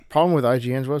problem with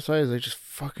IGN's website is they just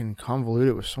fucking convolute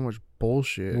it with so much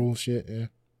bullshit. Bullshit, yeah.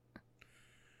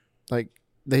 Like,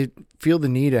 they feel the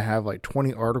need to have like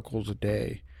 20 articles a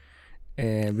day.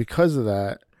 And because of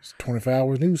that, it's a 24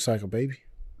 hours news cycle, baby.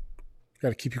 Got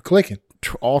to keep you clicking.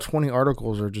 All 20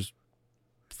 articles are just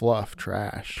fluff,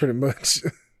 trash. Pretty much.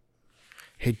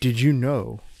 Hey, did you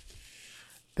know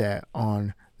that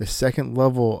on the second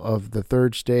level of the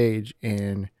third stage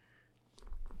in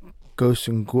Ghosts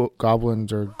and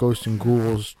Goblins or Ghosts and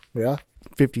Ghouls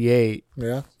 58,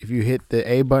 if you hit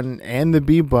the A button and the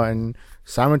B button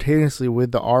simultaneously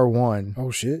with the R1, oh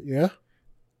shit, yeah,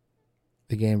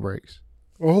 the game breaks.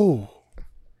 Oh,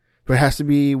 but it has to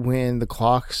be when the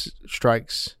clock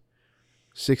strikes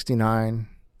 69.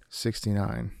 So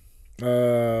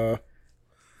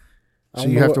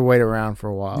you have to wait around for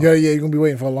a while. Yeah, you're gonna be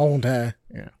waiting for a long time.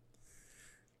 Yeah,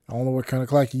 I don't know what kind of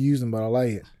clock you're using, but I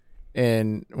like it.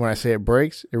 And when I say it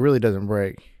breaks, it really doesn't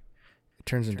break. It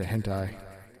turns into hentai.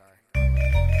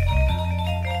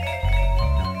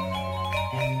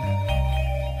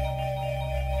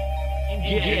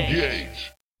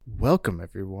 Engage. Welcome,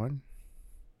 everyone.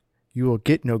 You will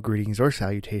get no greetings or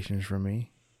salutations from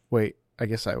me. Wait, I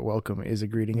guess welcome is a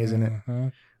greeting, isn't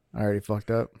it? I already fucked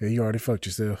up. Yeah, you already fucked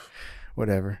yourself.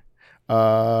 Whatever.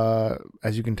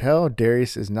 As you can tell,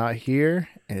 Darius is not here,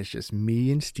 and it's just me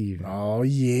and Steven. Oh,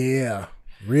 yeah.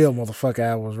 Real motherfucker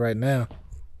hours right now.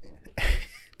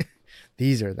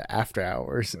 These are the after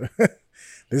hours.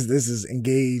 This is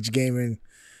Engage Gaming.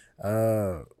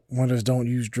 Winners don't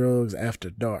use drugs after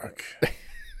dark.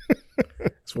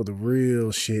 That's where the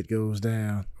real shit goes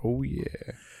down. Oh,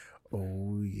 yeah.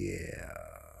 Oh, yeah.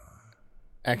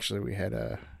 Actually, we had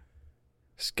a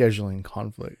scheduling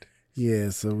conflict. Yeah,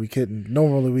 so we couldn't.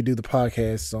 Normally, we do the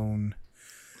podcast on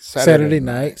Saturday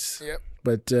nights. Yep.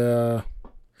 But there's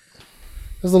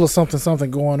a little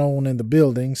something going on in the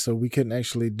building, so we couldn't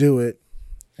actually do it.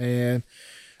 And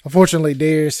unfortunately,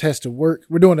 Darius has to work.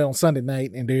 We're doing it on Sunday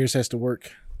night, and Darius has to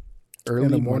work early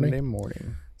in the Monday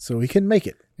morning. So he couldn't make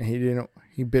it. And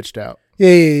he bitched out.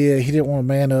 Yeah. He didn't want to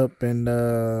man up and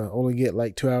only get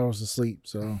like 2 hours of sleep.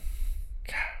 So,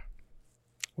 God,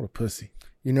 what a pussy.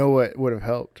 You know what would have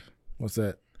helped? What's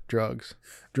that? Drugs.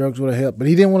 Drugs would have helped, but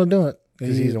he didn't want to do it.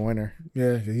 Because he's a winner.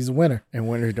 Yeah, he's a winner. And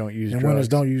winners don't use drugs. And winners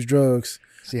don't use drugs.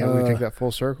 See how we take that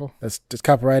full circle? That's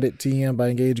copyrighted TM by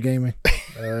Engage Gaming.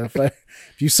 If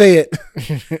you say it,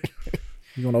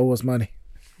 you're going to owe us money.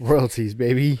 Royalties,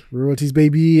 baby. Royalties,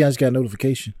 baby. I just got a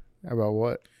notification. About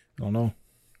what? I don't know.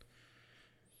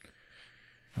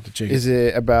 Have to check. Is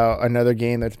it about another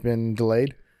game that's been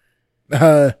delayed?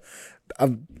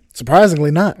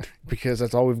 Surprisingly not. Because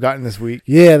that's all we've gotten this week.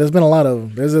 Yeah, there's been a lot of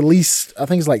them. There's at least, I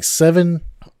think it's like 7,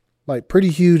 like pretty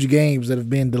huge games that have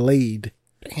been delayed.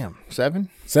 Damn, 7?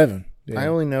 7. Yeah. I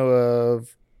only know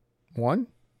of 1.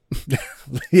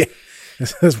 Yeah,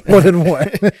 there's more than one.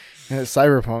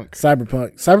 Cyberpunk.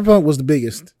 Cyberpunk was the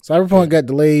biggest. Cyberpunk got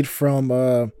delayed from,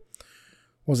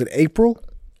 was it April?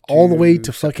 All the way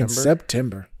to fucking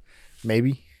September.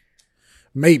 Maybe.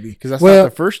 Because that's not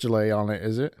the first delay on it,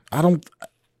 is it? I don't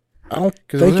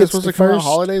because think it's it's supposed the to come out first.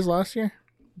 holidays last year.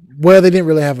 Well, they didn't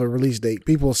really have a release date.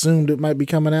 People assumed it might be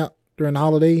coming out during the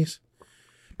holidays,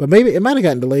 but maybe it might have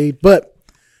gotten delayed. But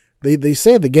they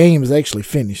said the game is actually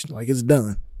finished, like it's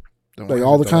done, like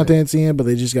all the content's in, but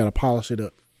they just got to polish it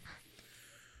up.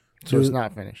 So it's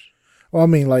not finished. Well, I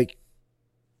mean, like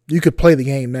you could play the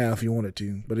game now if you wanted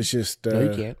to, but it's just no,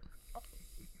 you can't,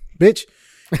 bitch.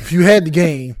 If you had the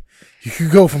game, you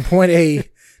could go from point A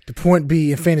to point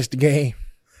B and finish the game.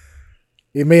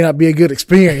 It may not be a good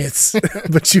experience,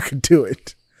 but you can do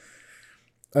it.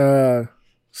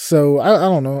 So I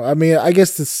don't know. I mean, I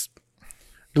guess this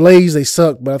delays, they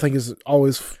suck, but I think it's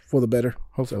always for the better.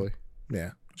 Hopefully. So, yeah.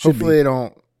 Hopefully they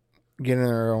don't get in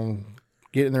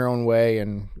their own way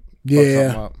and fuck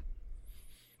something up.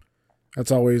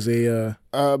 That's always a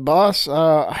boss,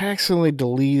 I accidentally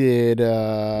deleted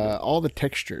all the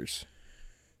textures.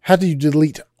 How do you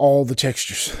delete all the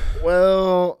textures?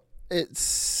 Well, it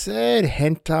said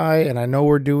hentai, and I know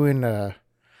we're doing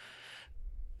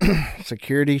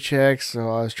security checks, so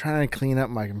I was trying to clean up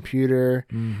my computer.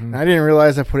 And I didn't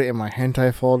realize I put it in my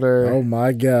hentai folder. Oh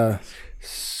my God.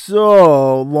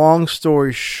 So, long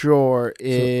story short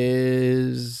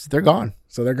is they're gone.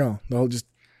 So they're gone.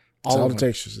 All the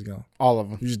textures are gone. All of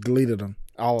them. You just deleted them.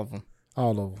 All of them.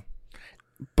 All of them.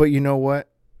 But you know what?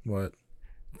 What?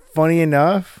 Funny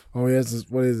enough. Oh, yes.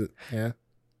 What is it? Yeah.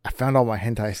 I found all my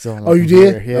hentai still on my Oh, you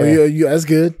computer. did? Yeah. Oh, you, that's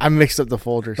good. I mixed up the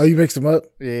folders. Oh, you mixed them up?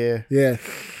 Yeah. Yeah.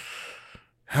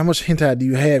 How much hentai do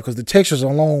you have? Because the textures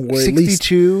alone were at least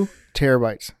 62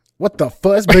 terabytes. What the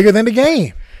fuck? It's bigger than the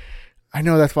game. I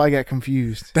know, that's why I got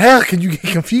confused. The hell can you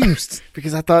get confused?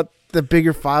 Because I thought the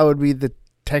bigger file would be the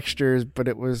textures, but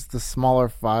it was the smaller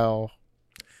file.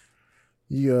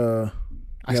 I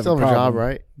still have a job,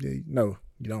 right? No,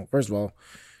 you don't. First of all,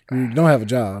 you don't have a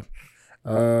job.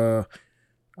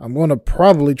 I'm going to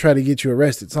probably try to get you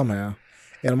arrested somehow.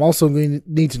 And I'm also going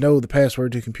to need to know the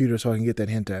password to your computer so I can get that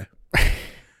hentai.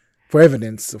 For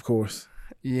evidence, of course.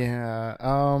 Yeah.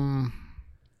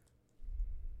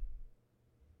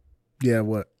 Yeah,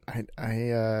 what?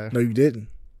 No, you didn't.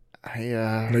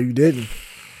 No, you didn't.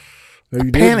 No,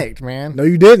 you didn't. Panicked, man. No,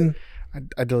 you didn't.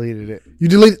 I deleted it. You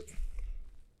deleted.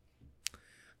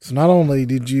 So not only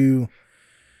did you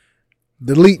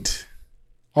delete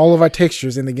all of our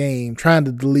textures in the game, trying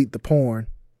to delete the porn.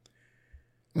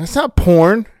 That's not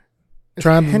porn. It's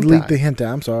trying to hentai. delete the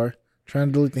hentai. I'm sorry. Trying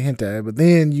to delete the hentai. But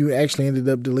then you actually ended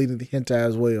up deleting the hentai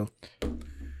as well.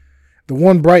 The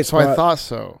one bright So spot. I thought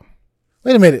so.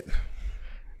 Wait a minute.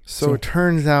 So it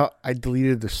turns out I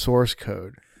deleted the source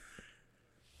code.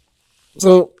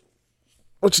 So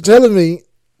what you're telling me.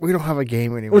 We don't have a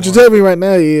game anymore. What you're telling me right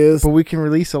now is. But we can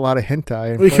release a lot of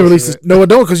hentai. We can release it. No, I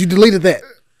don't, because you deleted that.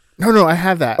 No, I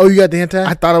have that. Oh, you got the hentai?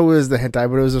 I thought it was the hentai,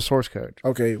 but it was the source code.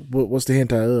 Okay, what's the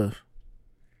hentai of?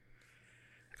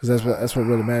 Because that's what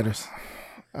really matters.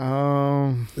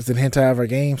 It's the hentai of our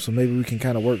game, so maybe we can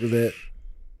kind of work with that.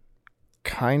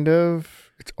 Kind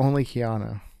of. It's only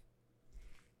Kiana.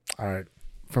 All right.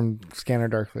 From Scanner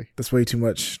Darkly. That's way too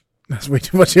much. That's way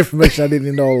too much information. I didn't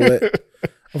even know all of that.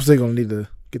 I'm still going to need to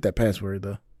get that password,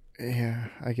 though. Yeah,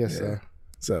 I guess so.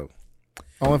 So.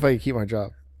 Only if I can keep my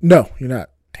job. No, you're not.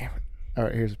 Damn it. All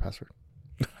right, here's the password.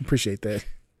 Appreciate that.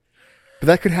 But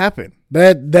that could happen.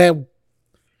 That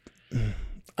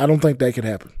I don't think that could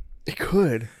happen. It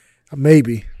could.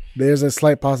 Maybe. There's a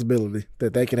slight possibility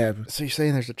that could happen. So you're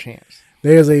saying there's a chance?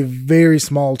 There's a very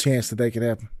small chance that could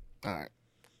happen. All right.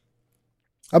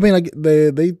 I mean, like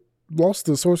they lost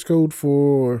the source code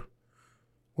for,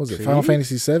 what was it, Final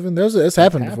Fantasy VII? It's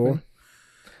happened before.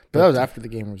 But that was after the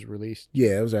game was released.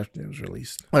 Yeah, it was after it was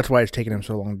released. That's why it's taken them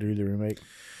so long to do the remake.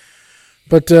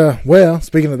 But, well,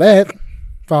 speaking of that,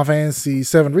 Final Fantasy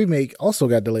VII Remake also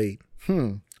got delayed.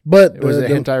 But was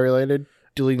it hentai related?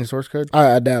 Deleting source code?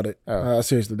 I doubt it. I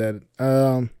seriously doubt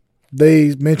it.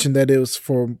 They mentioned that it was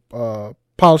for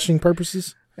polishing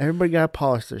purposes. Everybody got to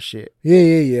polish their shit.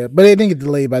 Yeah. But it didn't get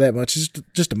delayed by that much. It's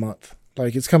just a month.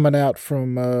 Like, it's coming out April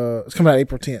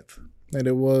 10th. And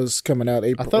it was coming out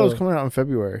April. I thought it was coming out in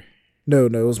February. No,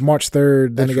 it was March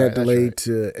 3rd. Then That's it got right, delayed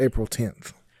to April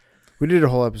 10th. We did a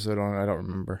whole episode on it. I don't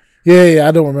remember. Yeah.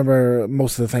 I don't remember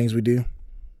most of the things we do.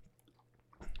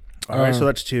 All right, so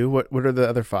that's 2. What are the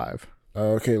other 5?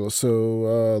 Okay, well,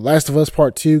 so Last of Us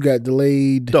Part 2 got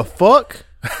delayed. The fuck?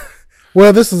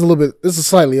 Well, this is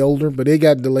slightly older, but it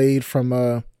got delayed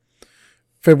from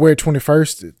February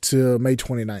 21st to May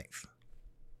 29th.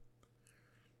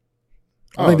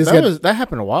 I think that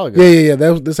happened a while ago. Yeah.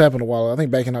 This happened a while ago. I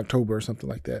think back in October or something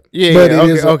like that. Yeah. But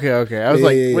Okay. I was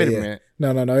wait a minute.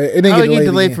 No. It didn't How get they get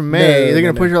delayed again. from May? No, They're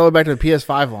gonna push it all the way back to the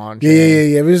PS5 launch.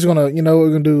 Yeah. We're just gonna, we're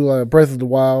gonna do Breath of the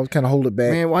Wild, kind of hold it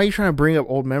back. Man, why are you trying to bring up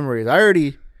old memories? I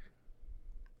already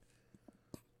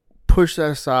pushed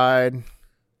that aside.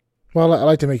 Well, I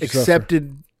like to make you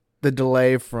accepted the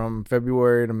delay from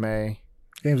February to May.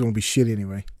 Game's gonna be shit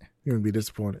anyway. You're gonna be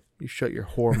disappointed. You shut your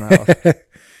whore mouth.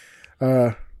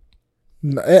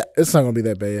 No, it's not gonna be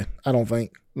that bad. I don't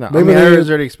think. No, maybe I was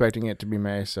already expecting it to be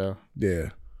May. So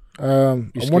yeah. You I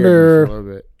scared wonder. me for a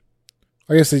little bit.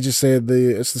 I guess they just said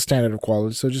it's the standard of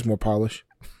quality, so just more polish.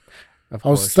 Of I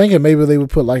was thinking maybe they would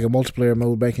put like a multiplayer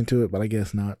mode back into it, but I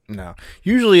guess not. No.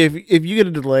 Usually, if you get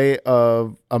a delay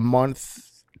of a month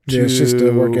to it's just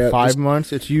to work out 5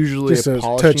 months, it's usually just a to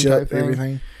polishing touch type up thing.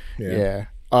 everything. Yeah.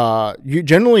 You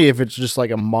generally, if it's just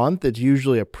like a month, it's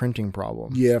usually a printing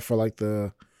problem. Yeah, for like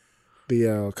the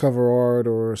cover art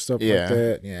or stuff like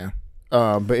that. Yeah.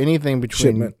 But anything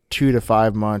between Shipment. 2 to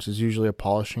 5 months is usually a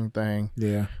polishing thing.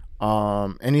 Yeah.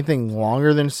 Anything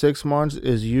longer than 6 months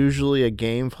is usually a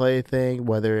gameplay thing,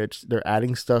 whether it's they're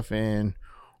adding stuff in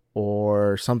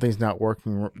or something's not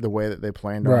working the way that they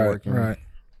planned on working. Right.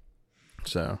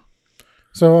 So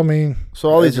I mean,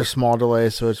 all these are small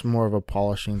delays, so it's more of a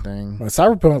polishing thing.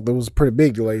 Cyberpunk, there was a pretty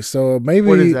big delay, so maybe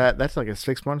What is that? That's like a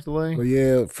 6 month delay. Well,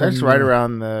 yeah, That's right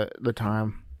around the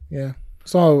time. Yeah.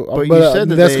 So, But you said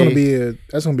that that's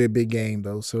gonna be a big game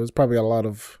though. So it's probably got a lot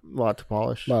to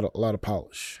polish. lot of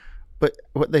polish. But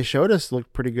what they showed us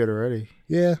looked pretty good already.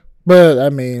 Yeah, but I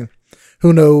mean,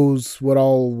 who knows what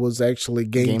all was actually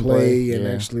gameplay and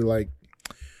actually like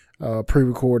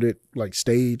pre-recorded like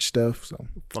stage stuff. So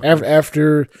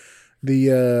after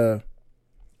the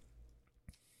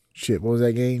Shit, what was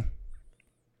that game?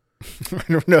 I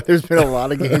don't know. There's been a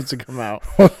lot of games to come out.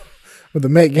 With the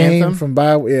Met game Anthem? from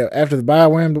after the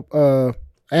BioWare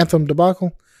Anthem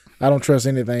debacle, I don't trust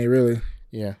anything really.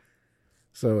 Yeah.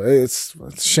 So it's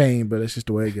a shame, but it's just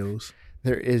the way it goes.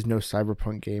 There is no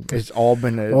Cyberpunk game. It's all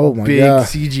been a my big God.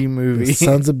 CG movie. The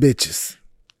sons of bitches.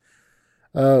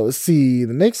 Let's see.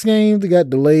 The next game that got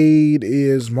delayed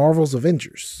is Marvel's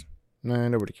Avengers. Nah,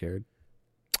 nobody cared.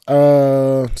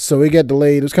 So it got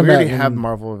delayed. It was We coming out. already have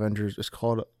Marvel Avengers. It's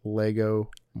called Lego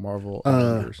Marvel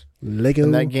Avengers. Lego.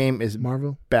 And that game is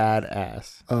Marvel.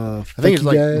 badass. I I think it's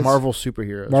like Marvel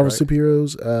superheroes. Marvel right?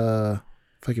 superheroes.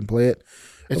 If I can play it.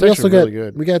 It's We actually really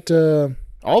good. We got.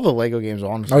 All the Lego games,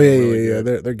 honestly. Oh yeah, are really yeah.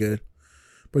 good. They're good.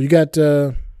 But you got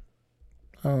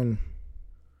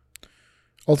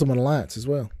Ultimate Alliance as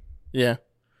well. Yeah.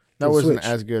 That For the wasn't Switch.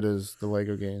 as good as the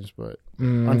Lego games, but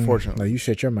unfortunately. No, you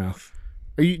shut your mouth.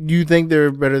 Do you think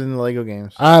they're better than the Lego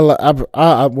games?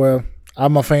 Well,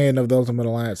 I'm a fan of the Ultimate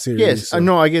Alliance series. Yes, so. I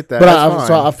know, I get that. But That's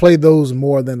fine. I've played those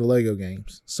more than the Lego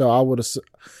games. So I would have,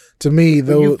 to me, But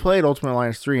those. you've played Ultimate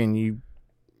Alliance 3, and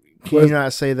can you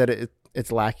not say that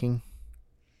it's lacking?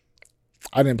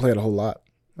 I didn't play it a whole lot.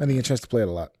 I didn't get a chance to play it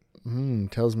a lot.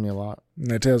 Tells me a lot.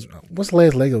 And that tells me, what's the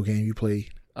last Lego game you played?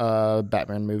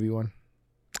 Batman movie one.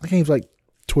 That game's like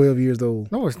 12 years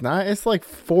old. No, it's not. It's like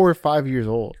 4 or 5 years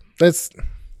old. That's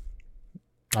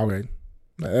okay.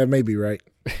 That may be right.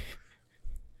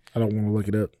 I don't want to look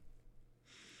it up.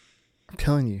 I'm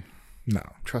telling you. No,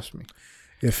 Trust me.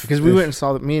 because we went and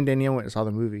saw me and Danielle went and saw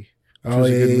the movie. Oh was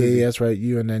a yeah, good yeah, movie. yeah, that's right.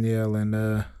 You and Danielle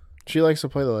and She likes to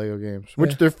play the Lego games,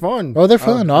 which Yeah. they're fun. oh, they're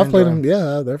fun. I I've played enjoy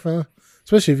them. Yeah, they're fun.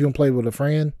 Especially if you can play with a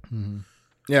friend.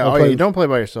 Yeah, I'll play you don't play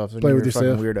by yourself. Then play you're with a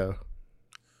fucking yourself.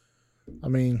 weirdo. I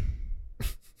mean,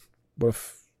 what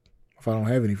if I don't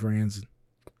have any friends?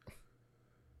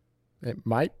 It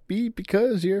might be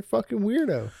because you're a fucking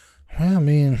weirdo. Well, I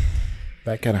mean,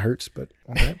 that kind of hurts, but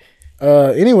okay.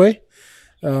 Anyway,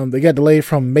 they got delayed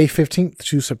from May 15th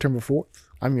to September 4th.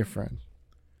 I'm your friend,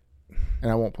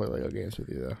 and I won't play Lego games with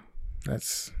you though.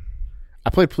 That's I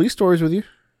played Police Stories with you.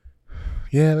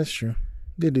 yeah, that's true.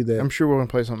 Did do that. I'm sure we're gonna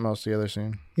play something else together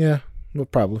soon. Yeah, well,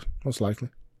 probably, most likely,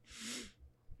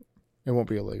 It won't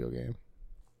be a Lego game.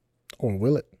 or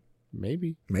will it?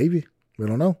 Maybe Maybe we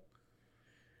don't know.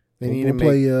 they We'll- need we'll to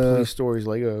play, make Police Stories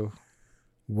Lego.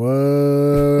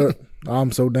 What?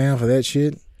 I'm so down for that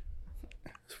shit.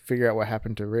 Figure out what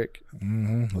happened to Rick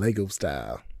Lego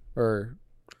style. or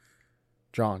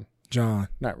John, John.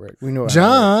 not Rick. We know what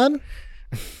happened.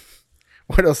 John.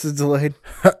 What else is delayed?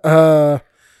 Now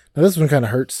this one kind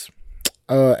of hurts.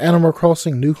 Animal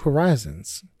Crossing New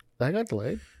Horizons. That got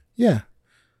delayed. Yeah.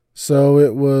 So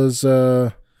it was.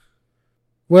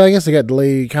 Well, I guess it got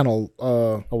delayed kind of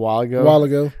A while ago. a while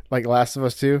ago. Like Last of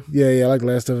Us 2. Yeah, like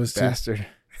Last of Us 2. Bastard.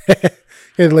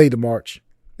 It delayed to March.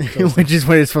 Which is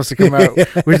when it's supposed to come out.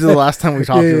 Which is the last time we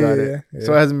talked Yeah, about yeah, it. yeah.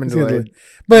 So it hasn't been It's getting delayed. delayed.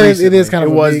 But it is recently. kind of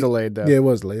It a was big- delayed though. Yeah, it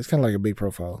was delayed. It's kind of like a big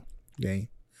profile game.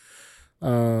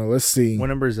 Let's see. What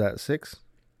number is that? 6?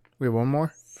 We have one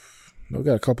more? No, we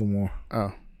got a couple more.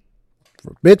 Oh.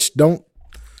 Bitch, don't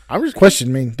I'm just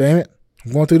question me. Damn it.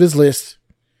 I'm going through this list.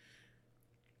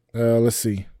 Let's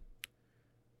see.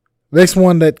 Next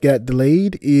one that got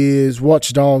delayed is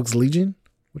Watch Dogs Legion,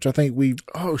 which I think we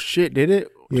Oh shit, did it?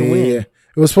 yeah, To win. yeah.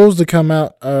 It was supposed to come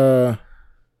out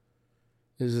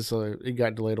Is this it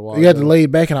got delayed a while it got ago.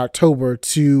 delayed back in October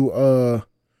to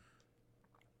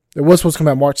it was supposed to come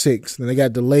out March 6th, and it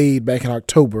got delayed back in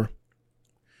October.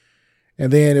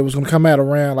 And then it was going to come out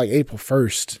around like April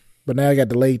 1st, but now it got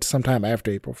delayed to sometime after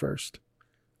April 1st.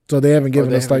 So they haven't given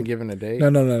they us haven't like given a date.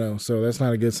 no. So that's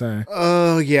not a good sign.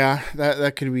 Oh yeah,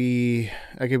 that could be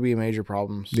major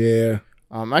problems. Yeah.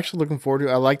 I'm actually looking forward to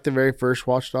it. I liked the very first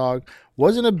Watchdog.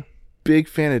 Wasn't a big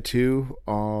fan of 2.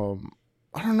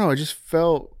 I don't know. It just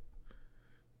felt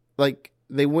like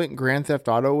they went Grand Theft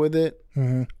Auto with it,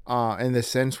 Mm-hmm. in the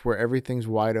sense where everything's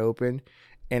wide open,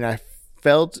 and I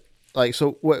felt like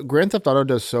so. What Grand Theft Auto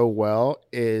does so well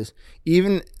is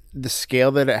even the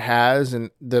scale that it has and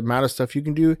the amount of stuff you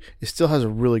can do, it still has a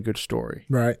really good story,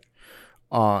 Right.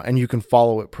 and you can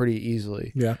follow it pretty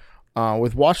easily. Yeah.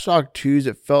 With Watchdog 2's,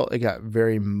 it felt it got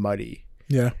very muddy.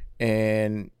 Yeah.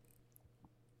 And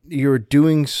you're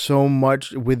doing so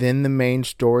much within the main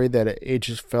story that it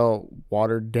just felt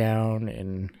watered down,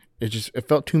 and it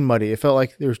felt too muddy. It felt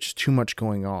like there was just too much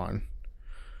going on.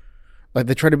 Like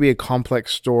they tried to be a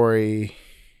complex story.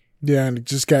 Yeah, and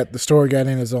the story got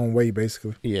in its own way,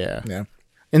 basically. Yeah. Yeah.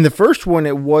 In the first one,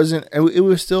 it wasn't. It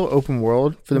was still open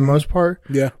world for the most part,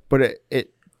 Yeah. but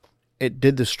it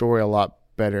did the story a lot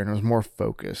better and it was more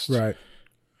focused. Right.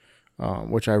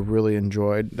 which I really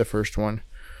enjoyed the first one.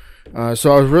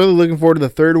 So I was really looking forward to the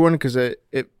third one because it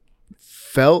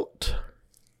felt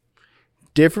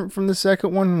different from the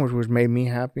second one, which made me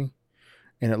happy,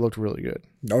 and it looked really good.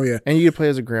 Oh yeah, and you could play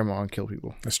as a grandma and kill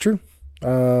people. That's true.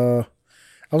 I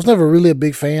was never really a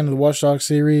big fan of the Watch Dogs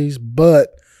series,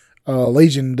 but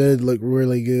Legion did look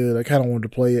really good. I kind of wanted to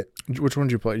play it. Which one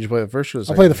did you play? Did you play the first or the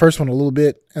second? I played the first one a little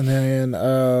bit, and then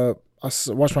I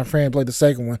watched my friend play the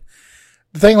second one.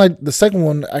 The thing, like the second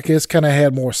one, I guess kind of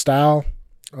had more style.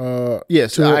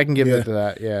 Yes, I can give it to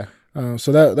that. Yeah.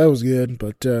 So that was good,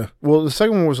 but well, the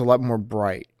second one was a lot more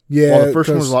bright. Yeah, while the first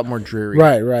one was a lot more dreary.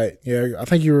 Right. Yeah, I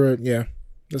think you were. Yeah,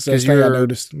 that's the thing I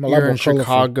noticed. You're in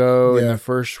Chicago in the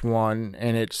first one,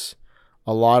 and it's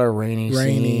a lot of rainy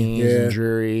scenes and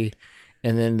dreary.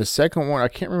 And then the second one, I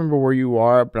can't remember where you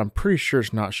are, but I'm pretty sure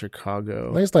it's not Chicago.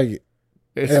 I think it's like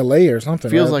L.A. or something.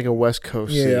 Feels like a West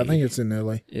Coast city. I think it's in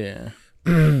L.A. Yeah.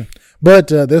 But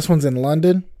this one's in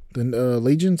London, the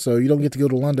Legion, so you don't get to go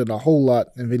to London a whole lot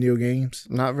in video games.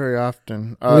 Not very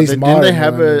often. At least didn't they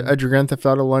have a Grand Theft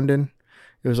Auto London?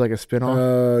 It was like a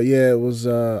spinoff. Yeah, it was.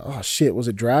 Was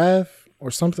it Drive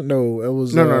or something? No, it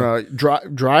was. No.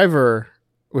 Driver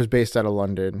was based out of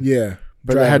London. Yeah,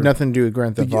 but it had nothing to do with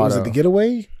Grand Theft Auto. Was it The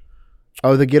Getaway?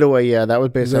 Oh, The Getaway. Yeah, that was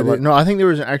based out of London. No, I think there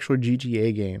was an actual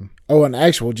GTA game. Oh, an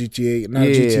actual GTA, not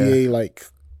GTA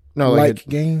like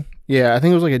game. Yeah, I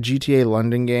think it was like a GTA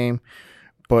London game,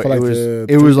 but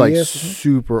it was like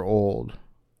super old.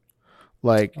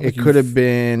 Like it could have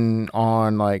been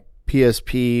on like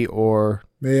PSP or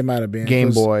it might have been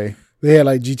Game Boy. They had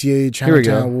like GTA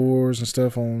Chinatown Wars and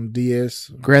stuff on DS.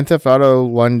 Grand Theft Auto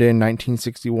London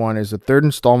 1961 is the third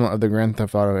installment of the Grand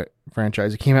Theft Auto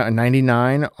franchise. It came out in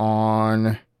 1999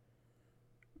 on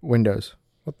Windows.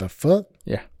 What the fuck?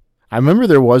 Yeah. I remember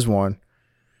there was one.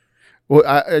 Well,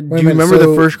 do you remember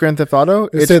the first Grand Theft Auto?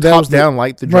 It's top down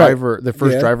like the driver, the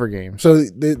first driver game. So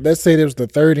let's say there was the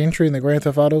third entry in the Grand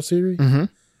Theft Auto series. Mm-hmm.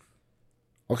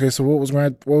 Okay, so what was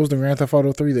the Grand Theft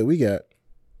Auto 3 that we got?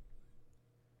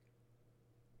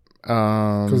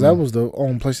 Because that was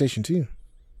on PlayStation 2.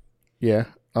 Yeah.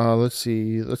 Let's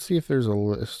see. Let's see if there's a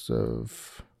list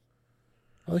of.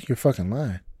 I think you're fucking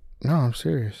lying. No, I'm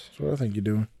serious. That's what I think you're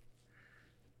doing.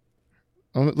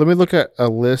 Let me look at a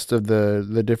list of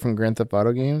the different Grand Theft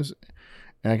Auto games,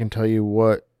 and I can tell you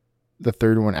what the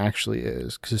third one actually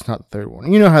is, because it's not the third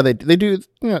one. You know how they do.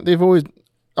 You know, they've always,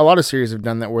 a lot of series have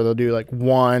done that where they'll do like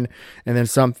one and then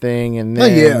something and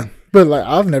then. Yeah, but like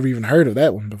I've never even heard of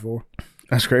that one before.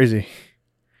 That's crazy.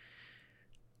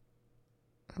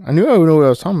 I knew I would know what I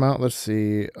was talking about. Let's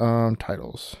see.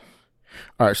 Titles.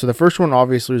 All right, so the first one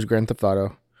obviously was Grand Theft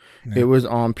Auto. Yeah. It was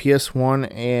on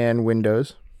PS1 and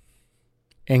Windows.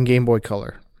 And Game Boy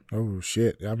Color. Oh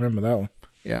shit! I remember that one.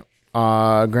 Yeah.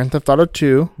 Grand Theft Auto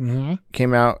 2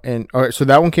 came out in. All right, so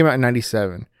that one came out in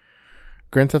 97.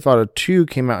 Grand Theft Auto 2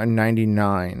 came out in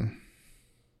 99.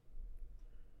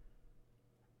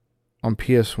 On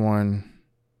PS1,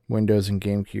 Windows, and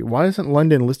GameCube. Why isn't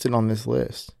London listed on this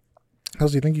list?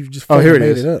 Because you think you've just here it made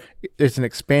is. It up. It's an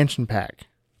expansion pack.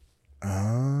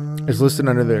 It's listed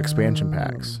under the expansion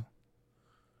packs.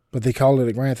 But they call it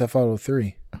a Grand Theft Auto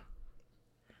 3.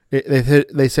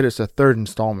 They said it's the third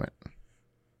installment.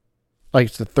 Like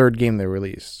it's the third game they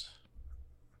released.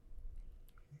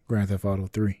 Grand Theft Auto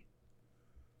 3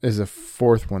 is the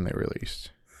fourth one they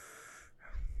released.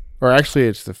 Or actually,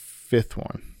 it's the fifth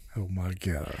one. Oh my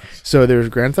god! So there's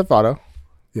Grand Theft Auto,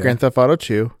 Grand Theft Auto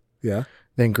 2,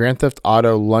 then Grand Theft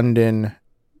Auto London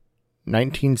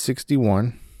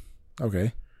 1961.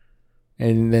 Okay.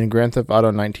 And then Grand Theft Auto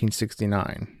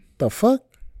 1969. The fuck?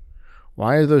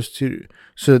 Why are those two?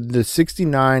 So the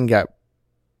 69 got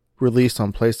released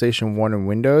on PlayStation 1 and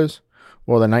Windows,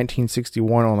 while the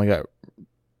 1961 only got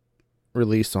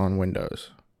released on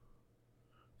Windows.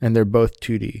 And they're both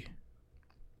 2D.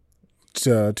 It's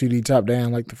 2D top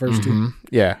down like the first two?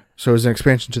 Yeah. So it was an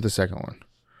expansion to the second one.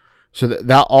 So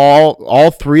that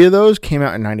all three of those came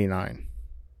out in 99.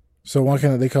 So why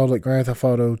can't they call it Grand Theft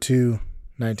Auto 2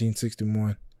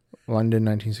 1961? London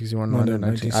 1961, London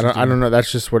 1961. I don't know.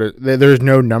 That's just what it. There's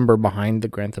no number behind the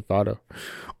Grand Theft Auto.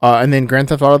 And then Grand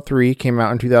Theft Auto 3 came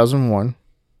out in 2001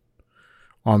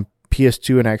 on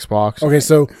PS2 and Xbox. Okay,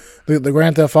 so the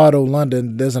Grand Theft Auto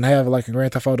London doesn't have like a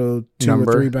Grand Theft Auto 2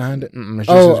 number. Or 3 behind it? It's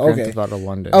just Grand Theft Auto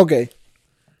London. Okay.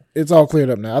 It's all cleared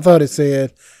up now. I thought it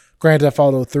said Grand Theft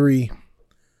Auto 3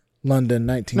 London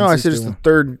 1961. No, I said it's the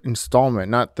third installment,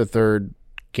 not the third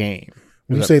game.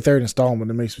 When you say third installment,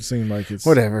 it makes it seem like it's...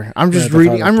 Whatever. I'm just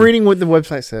reading. I'm reading what the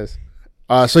website says.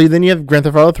 So then you have Grand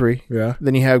Theft Auto 3. Yeah.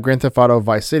 Then you have Grand Theft Auto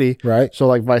Vice City. Right. So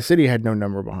like Vice City had no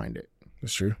number behind it.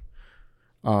 That's true.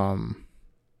 Well,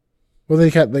 they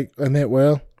got and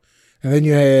then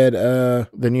you had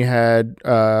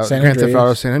Grand Theft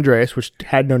Auto San Andreas, which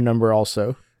had no number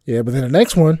also. Yeah, but then the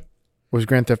next one was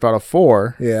Grand Theft Auto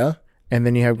 4. Yeah. And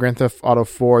then you have Grand Theft Auto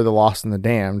 4, The Lost and the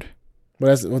Damned.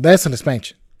 Well, that's an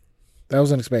expansion. That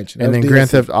was an expansion. And then Grand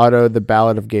Theft Auto, The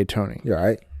Ballad of Gay Tony. You're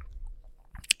right.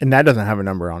 And that doesn't have a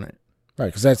number on it. Right,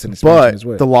 because that's an expansion as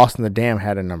well. But The Lost and the Damned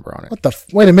had a number on it.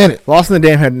 Wait a minute. Lost and the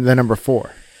Damned had the number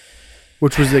 4,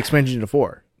 which was the expansion to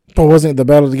 4. But wasn't it The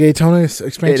Battle of the Gay Tony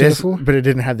expansion to 4? But it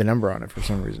didn't have the number on it for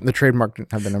some reason. The trademark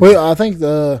didn't have the number. Well, I think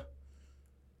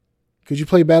could you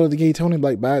play Battle of the Gay Tony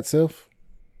like by itself?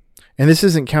 And this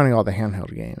isn't counting all the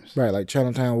handheld games. Right, like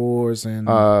Chinatown Wars and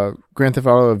Grand Theft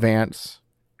Auto Advance.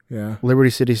 Yeah. Liberty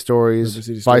City Stories,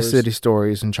 Vice City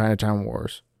Stories, and Chinatown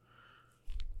Wars.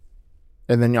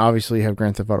 And then obviously you have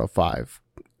Grand Theft Auto 5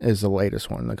 is the latest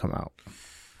one to come out.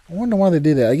 I wonder why they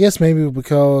did that. I guess maybe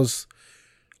because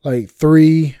like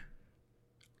 3,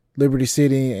 Liberty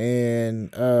City,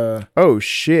 and oh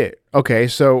shit. Okay,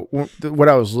 so what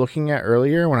I was looking at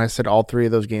earlier when I said all 3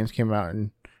 of those games came out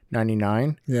in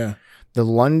 99. Yeah. The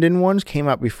London ones came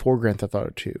out before Grand Theft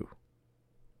Auto 2.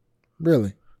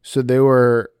 Really? So they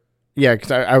were, yeah,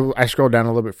 because I scrolled down a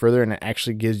little bit further and it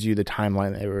actually gives you the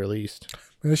timeline they were released.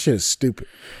 Man, this shit is stupid.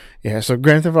 Yeah, so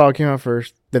Grand Theft Auto came out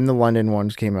first, then the London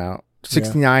ones came out.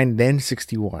 69, then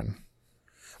 61.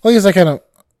 Well, I guess that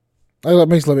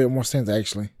makes a little bit more sense,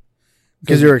 actually.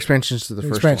 Because there were expansions to the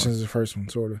first one. Expansions to the first one,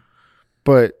 sort of.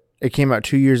 But it came out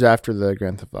 2 years after the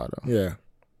Grand Theft Auto. Yeah.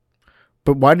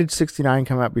 But why did 69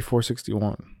 come out before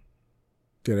 61?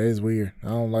 Yeah, that is weird. I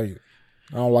don't like it.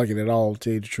 I don't like it at all, to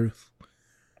tell you the truth.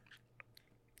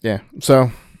 Yeah,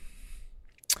 so.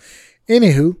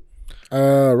 Anywho,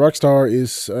 Rockstar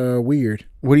is weird.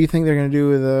 What do you think they're going to do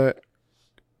with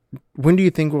when do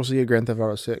you think we'll see a Grand Theft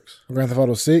Auto 6? Grand Theft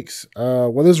Auto 6?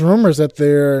 Well, there's rumors that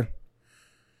there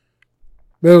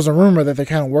was a rumor that they're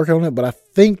kind of working on it, but I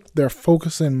think they're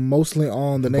focusing mostly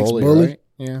on the next Bully. Right?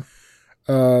 Yeah.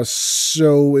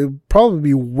 So it would probably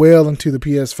be well into the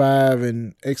PS5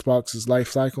 and Xbox's life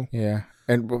cycle. Yeah.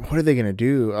 And what are they going to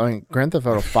do? I mean, Grand Theft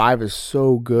Auto 5 is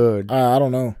so good. I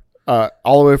don't know.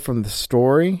 All the way from the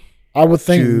story I would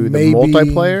think to maybe the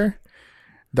multiplayer,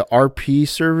 the RP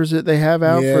servers that they have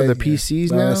out for the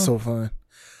PCs now. That's so fun.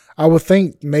 I would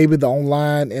think maybe the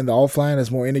online and the offline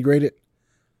is more integrated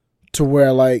to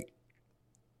where, like,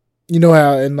 you know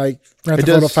how in like Grand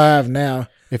Theft Auto 5 now,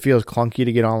 it feels clunky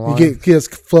to get online. It feels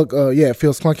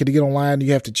clunky to get online.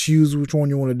 You have to choose which one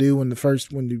you want to do when you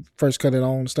first cut it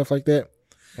on and stuff like that.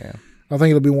 Yeah, I think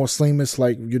it'll be more seamless,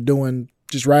 like you're doing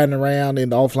just riding around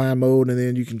in the offline mode, and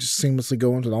then you can just seamlessly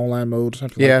go into the online mode or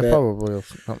something like that. Yeah, probably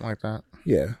something like that.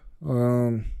 Yeah,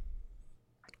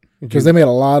 because they made a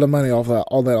lot of money off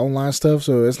all that online stuff,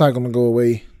 so it's not going to go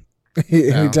away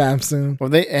anytime soon. Well,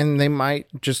 they might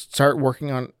just start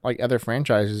working on like other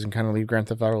franchises and kind of leave Grand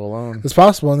Theft Auto alone. It's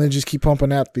possible, and then just keep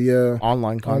pumping out the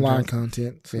online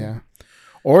content. So. Yeah,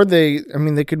 or they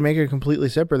could make it completely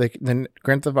separate. Then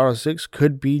Grand Theft Auto 6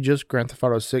 could be just Grand Theft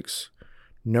Auto 6,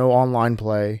 no online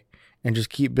play, and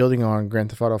just keep building on Grand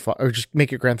Theft Auto 5, or just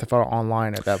make it Grand Theft Auto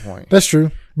Online at that point. That's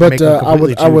true, but I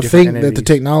would think that the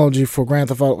technology for Grand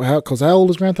Theft Auto, because how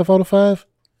old is Grand Theft Auto 5?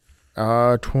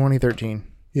 2013.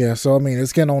 Yeah, so I mean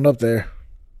it's getting on up there.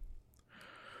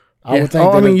 I would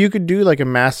think. You could do like a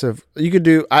massive. You could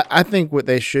do. I think what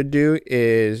they should do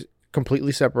is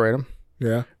completely separate them.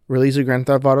 Yeah. Release a Grand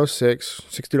Theft Auto 6,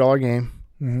 $60 game.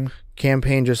 Mm-hmm.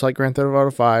 Campaign just like Grand Theft Auto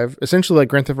 5, essentially like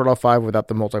Grand Theft Auto 5 without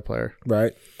the multiplayer.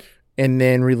 Right. And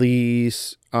then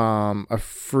release a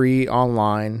free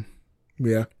online.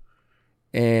 Yeah.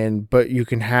 But you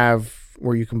can have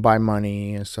where you can buy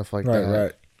money and stuff like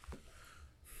that.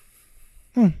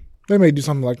 Right. They may do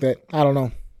something like that. I don't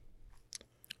know.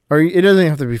 Or it doesn't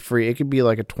have to be free. It could be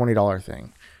like a $20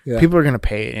 thing. Yeah. People are going to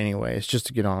pay it anyway. It's just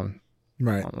to get on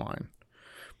online.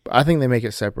 But I think they make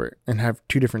it separate and have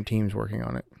 2 different teams working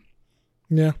on it.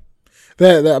 Yeah.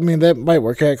 That might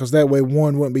work out because that way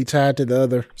one wouldn't be tied to the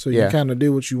other. So you kind of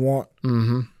do what you want.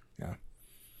 Mm-hmm. Yeah.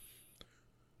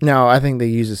 No, I think they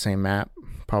use the same map,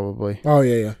 probably. Oh,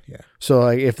 yeah. So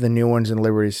like if the new one's in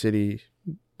Liberty City,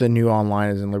 the new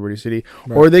online is in Liberty City.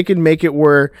 Right. Or they could make it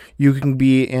where you can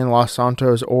be in Los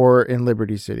Santos or in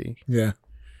Liberty City. Yeah.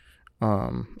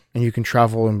 And you can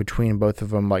travel in between both of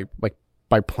them like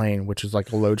by plane, which is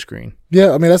like a load screen.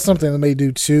 Yeah, I mean, that's something they may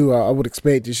do too. I would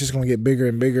expect it's just going to get bigger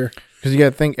and bigger. Because you got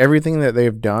to think everything that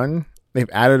they've done, they've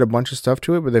added a bunch of stuff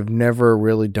to it, but they've never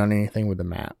really done anything with the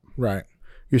map. Right.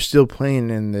 You're still playing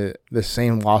in the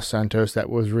same Los Santos that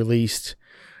was released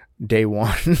day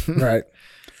one. Right.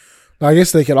 I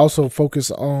guess they could also focus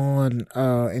on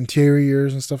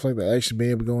interiors and stuff like that. Actually,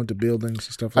 being able to go into buildings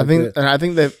and stuff like that. I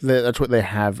think that that's what they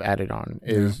have added on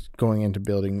is going into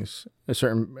buildings. I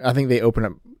think they open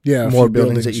up a more few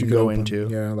buildings that you can go open. into.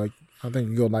 Yeah, like I think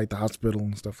you go like the hospital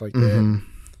and stuff like Mm-hmm. that.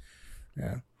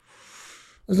 Yeah,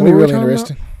 it's gonna be really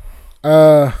interesting.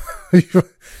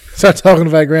 Start talking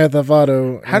about Grand Theft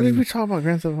Auto. How did we talk about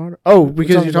Grand Theft Auto? Oh,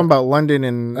 because you're talking about London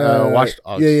and Watch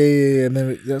Dogs. Yeah. And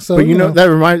then, so, but that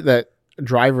reminds that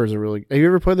Drivers are really. Have you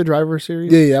ever played the Driver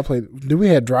series? Yeah, I played. Dude, we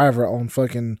had Driver on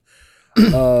fucking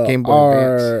Game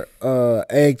Boy our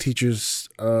ag teacher's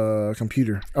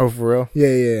computer. Oh, for real?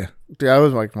 Yeah. Dude, that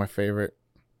was like my favorite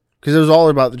because it was all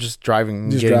about just driving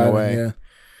and getting away. Yeah,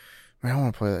 Man, I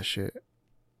want to play that shit.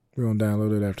 we're gonna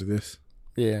download it after this.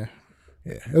 Yeah,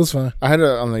 it was fun. I had it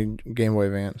on the Game Boy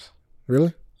Advance.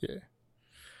 Really? Yeah,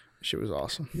 shit was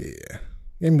awesome. Yeah,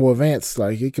 Game Boy Advance,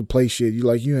 like it could play shit. You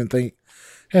didn't think.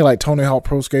 Hey, like Tony Hawk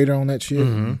Pro Skater on that shit.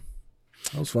 Mm-hmm.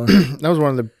 That was fun. That was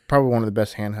probably one of the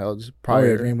best handhelds.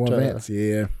 Game Boy Advance.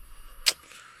 Yeah,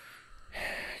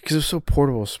 because it was so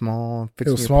portable, small. It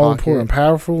was small, important, and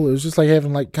powerful. It was just like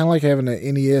having kind of like having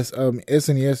an NES,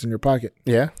 SNES in your pocket.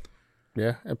 Yeah.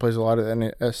 It plays a lot of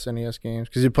SNES games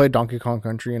because you played Donkey Kong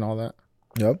Country and all that.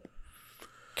 Yep.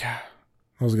 God,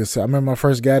 I was gonna say. I remember when I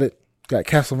first got it. Got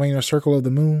Castlevania Circle of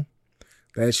the Moon.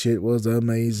 That shit was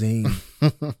amazing.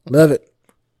 Love it.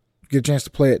 Get a chance to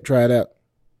play it. Try it out.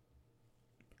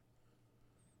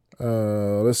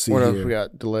 Let's see. What here. else we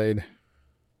got delayed?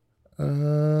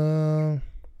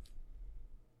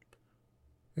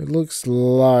 It looks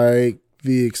like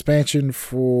the expansion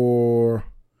for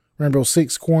Rainbow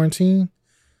Six Quarantine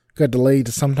got delayed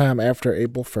to sometime after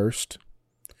April 1st.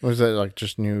 Was that like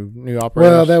just new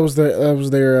operators? Well, that was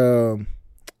their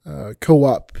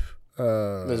co-op.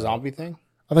 The zombie thing.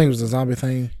 I think it was the zombie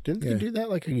thing. Didn't they do that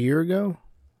like a year ago?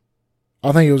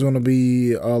 I think it was going to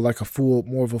be like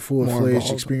more of a full-fledged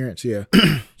involved. experience. Yeah.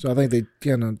 So I think they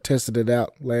kind of tested it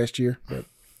out last year, but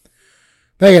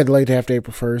they got delayed to after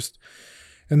April 1st.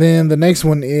 And then the next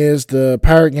one is the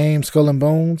pirate game Skull and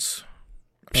Bones.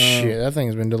 Shit, that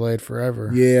thing's been delayed forever.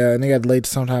 Yeah, and they got delayed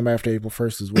sometime after April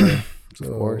 1st as well.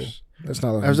 So Of course. That's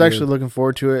not. I was actually looking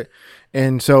forward to it.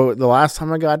 And so the last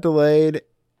time I got delayed,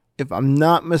 if I'm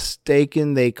not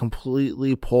mistaken, they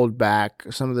completely pulled back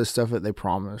some of the stuff that they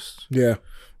promised. Yeah.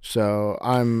 So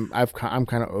I'm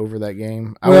kind of over that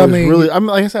game. Like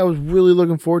I said, I was really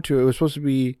looking forward to it. It was supposed to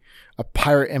be a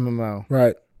pirate MMO.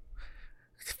 Right.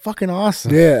 It's fucking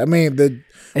awesome. Yeah, I mean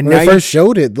when they first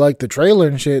showed it, like the trailer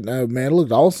and shit, man, it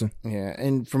looked awesome. Yeah,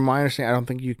 and from my understanding, I don't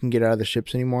think you can get out of the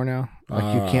ships anymore now.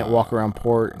 Like you can't walk around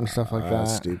port and stuff like that.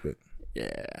 Stupid.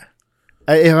 Yeah.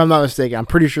 If I'm not mistaken, I'm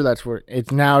pretty sure that's where it's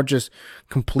now just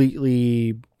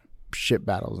completely ship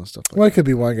battles and stuff like Well, it could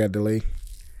be why it got delayed.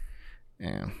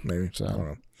 Yeah. Maybe. So I don't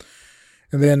know.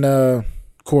 And then of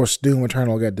course Doom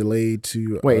Eternal got delayed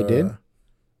to Wait, it did?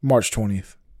 March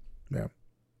 20th. Yeah.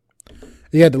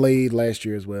 It got delayed last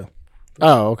year as well.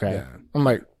 Oh, okay. Yeah. I'm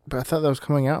like, but I thought that was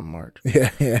coming out in March.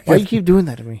 Yeah. Why you keep doing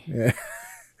that to me? Yeah.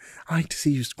 I like to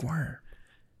see you squirm.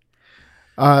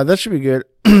 That should be good.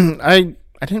 I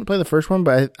didn't play the first one,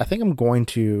 but I think I'm going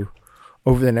to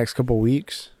over the next couple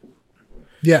weeks.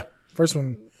 Yeah. First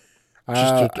one.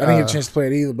 I didn't get a chance to play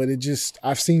it either, but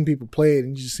I've seen people play it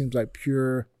and it just seems like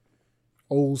pure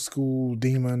old school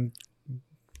demon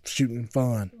shooting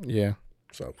fun. Yeah.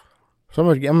 So I'm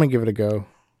gonna give it a go.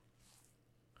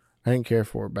 I didn't care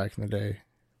for it back in the day,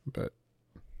 but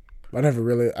I never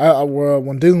really.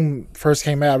 When Doom first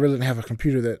came out, I really didn't have a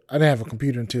computer. I didn't have a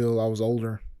computer until I was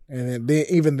older, and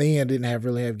even then, I didn't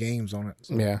really have games on it.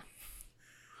 So yeah,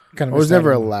 I was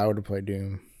never allowed to play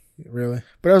Doom. Really,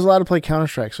 but I was allowed to play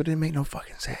Counter-Strike, so it didn't make no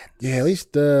fucking sense. Yeah, at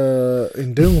least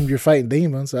in Doom you're fighting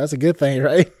demons, so that's a good thing,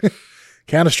 right?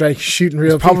 Counter-Strike shooting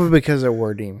real people. Probably because there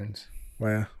were demons.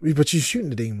 Well, but you're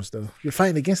shooting the demons though. You're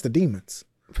fighting against the demons.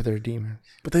 But they're demons.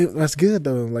 But that's good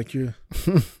though. Like you.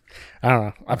 I don't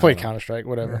know. I played Counter-Strike,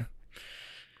 whatever. Yeah.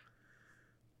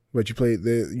 But you played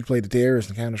the terrorists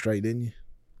in Counter-Strike, didn't you?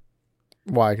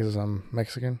 Why? Because I'm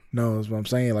Mexican? No, that's what I'm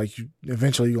saying. Like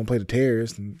eventually you're gonna play the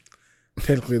terrorists, and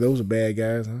technically those are bad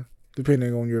guys, huh?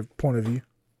 Depending on your point of view.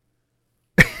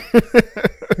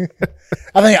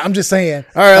 I'm just saying.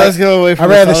 All right, let's go away from I'd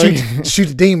rather shoot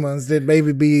the demons than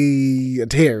maybe be a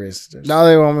terrorist. Now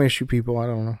they want me to shoot people. I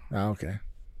don't know. Oh, okay.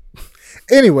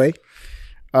 Anyway.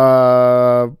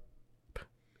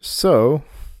 So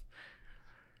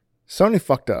Sony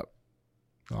fucked up.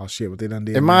 Oh shit, what they done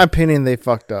did. In my opinion, they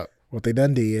fucked up. What they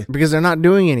done did. Because they're not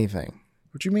doing anything.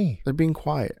 What you mean? They're being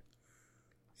quiet.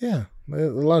 Yeah. A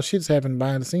lot of shit's happening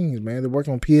behind the scenes, man. They're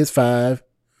working on PS5.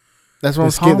 That's what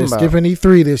I'm talking They're about. skipping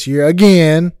E3 this year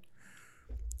again.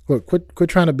 Look, quit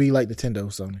trying to be like Nintendo,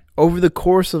 Sony. Over the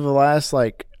course of the last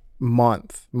like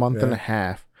month and a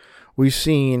half, we've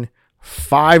seen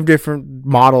 5 different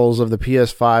models of the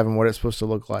PS5 and what it's supposed to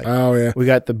look like. Oh yeah, We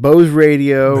got the Bose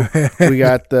radio. We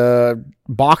got the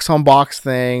box on box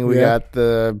thing. We got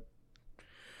the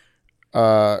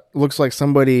looks like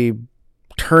somebody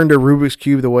turned a Rubik's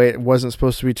Cube the way it wasn't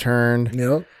supposed to be turned.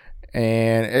 Yep.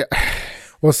 And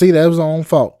Well, see, that was their own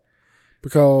fault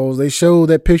because they showed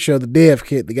that picture of the dev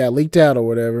kit that got leaked out or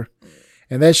whatever,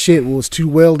 and that shit was too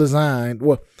well designed.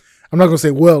 Well, I'm not gonna say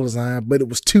well designed, but it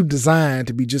was too designed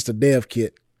to be just a dev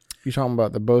kit. you talking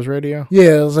about the Bose radio?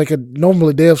 Yeah, it was like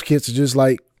normally dev kits are just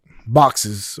like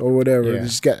boxes or whatever.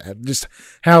 Yeah. Just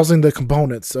housing the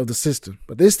components of the system.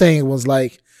 But this thing was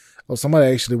like, oh,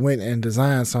 somebody actually went and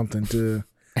designed something to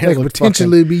It that could looked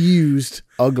potentially be used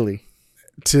ugly.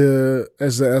 to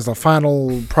as a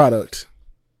final product.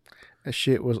 That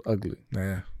shit was ugly.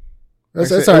 Yeah, Like I that's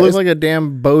said, all it right. looked like a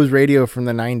damn Bose radio from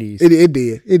the 90s.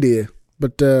 It did.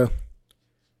 But they're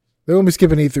gonna be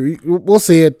skipping E3. We'll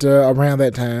see it around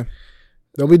that time.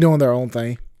 They'll be doing their own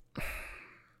thing.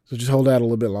 So just hold out a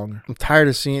little bit longer. I'm tired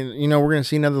of seeing, we're going to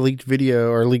see another leaked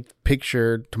video or leaked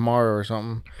picture tomorrow or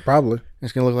something. Probably.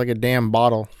 It's going to look like a damn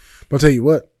bottle. But I'll tell you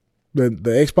what, the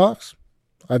Xbox,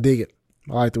 I dig it.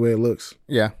 I like the way it looks.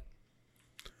 Yeah.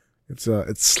 It's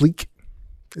sleek.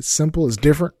 It's simple. It's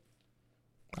different.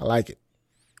 I like it.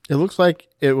 It looks like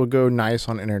it would go nice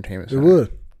on entertainment It center.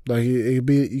 would. Like it'd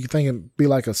be. You could think it'd be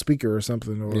like a speaker or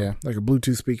something, or like a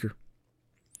Bluetooth speaker.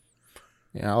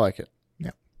 Yeah, I like it.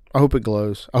 Yeah. I hope it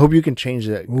glows. I hope you can change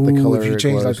the Ooh, color. if you it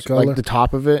change, like, glows. the color? Like the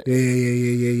top of it.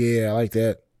 Yeah. I like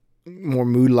that. More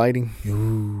mood lighting.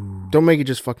 Ooh. Don't make it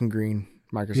just fucking green,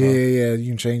 Microsoft. Yeah. You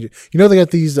can change it. You know they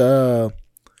got these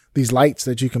lights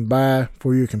that you can buy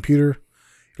for your computer.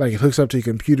 Like it hooks up to your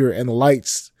computer, and the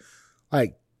lights,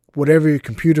 like whatever your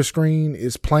computer screen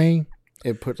is playing,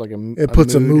 It puts like it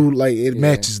puts a mood like it Yeah.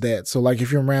 matches that. So like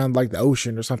if you're around like the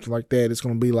ocean or something like that, it's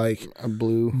gonna be like a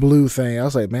blue. blue thing. I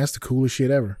was like, man, that's the coolest shit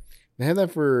ever. They have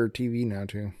that for TV now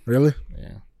too. Really?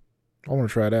 Yeah. I want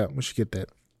to try it out. We should get that.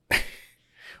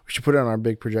 We should put it on our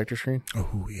big projector screen.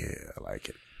 Oh yeah, I like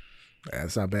it.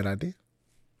 That's not a bad idea.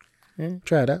 Yeah.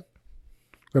 Try it out.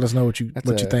 Let us know what you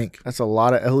think. That's a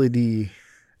lot of LED.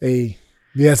 Hey,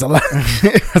 yeah, it's a lot.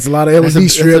 That's a lot of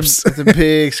LED strips. It's a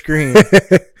big screen.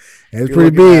 It's You're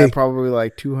pretty looking at big. probably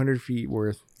like 200 feet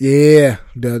worth. Yeah,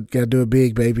 gotta do it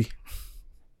big, baby.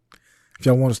 If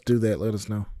y'all want us to do that, let us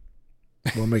know.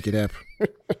 We'll make it happen.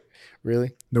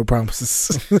 Really? No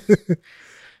promises.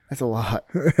 That's a lot.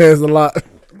 There's a lot.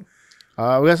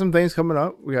 We got some things coming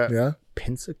up. We got Yeah.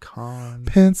 Pensacon.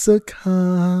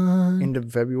 Pensacon. End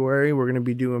of February, we're going to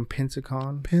be doing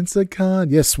Pensacon. Pensacon.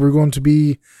 Yes, we're going to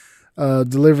be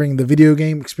delivering the video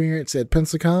game experience at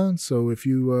Pensacon. So if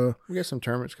you We got some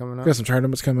tournaments coming up. got some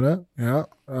tournaments coming up, yeah,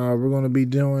 we're going to be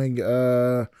doing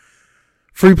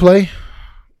free play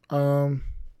on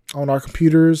our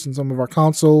computers and some of our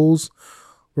consoles.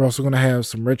 We're also going to have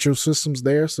some retro systems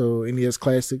there. So NES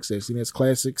Classics, SNES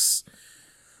Classics,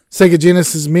 Sega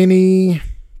Genesis Mini,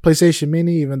 PlayStation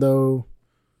Mini, even though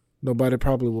nobody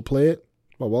probably will play it,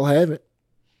 but we'll have it.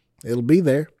 It'll be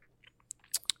there.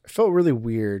 It felt really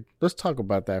weird. Let's talk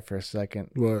about that for a second.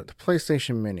 What? The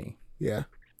PlayStation Mini. Yeah.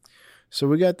 So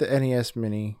we got the NES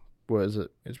Mini. What is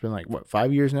it? It's been like,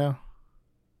 5 years now?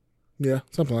 Yeah,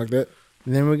 something like that.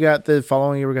 And then we got the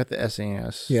following year, we got the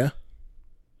SNES. Yeah.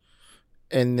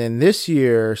 And then this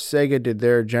year, Sega did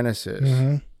their Genesis.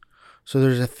 Mm-hmm. So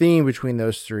there's a theme between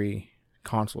those 3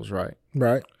 consoles, right?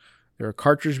 Right. There are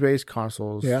cartridge-based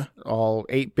consoles. Yeah. All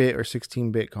 8-bit or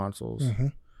 16-bit consoles. Mm-hmm.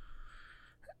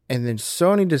 And then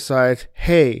Sony decides,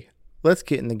 hey, let's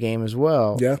get in the game as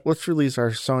well. Yeah. Let's release our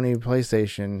Sony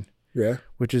PlayStation, Yeah.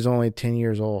 which is only 10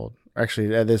 years old.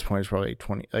 Actually, at this point, it's probably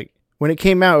 20. Like, when it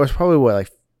came out, it was probably,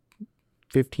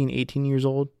 15, 18 years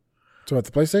old? So at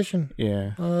the PlayStation?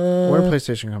 Yeah. When did Was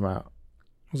PlayStation come out?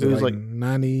 it it was was like like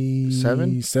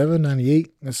 97,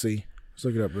 98? Let's see. Let's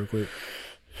look it up real quick.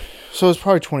 So it's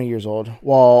probably 20 years old,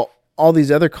 while all these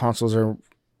other consoles are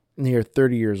near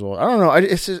 30 years old. I don't know.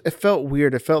 It felt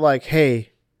weird. It felt like,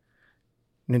 hey,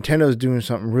 Nintendo's doing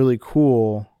something really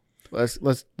cool. Let's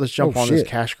jump on this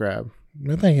cash grab.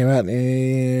 That thing came out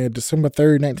in December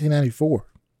 3rd, 1994.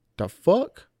 The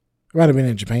fuck? It might have been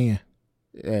in Japan.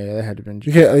 Yeah, that had to have been.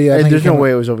 Yeah, I think There's it no came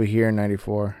way it was over here in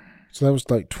 94. So that was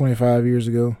like 25 years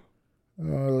ago.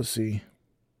 Let's see.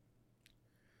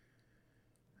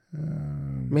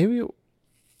 Maybe.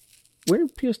 When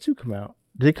did PS2 come out?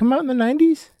 Did it come out in the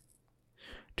 90s?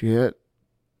 Dude,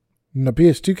 No,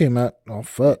 PS2 came out. Oh,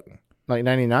 fuck. like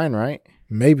 99, right?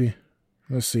 Maybe.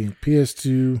 Let's see.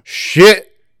 PS2. Shit.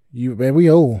 Man, we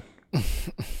old.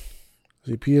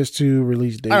 See, PS2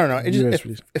 release date. I don't know. It US just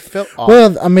release. it felt off.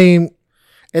 Well, I mean,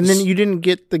 and then you didn't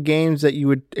get the games that you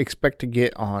would expect to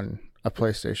get on a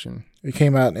PlayStation. it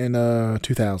came out in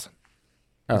 2000.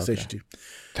 Oh, PlayStation okay. 2.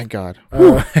 Thank God.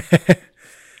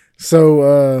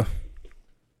 So,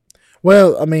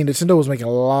 well, I mean, Nintendo was making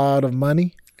a lot of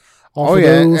money off Oh of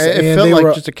yeah, those. it and felt they like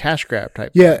were, just a cash grab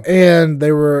type. yeah, thing. and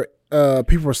they were,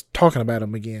 people were talking about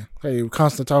them again. They were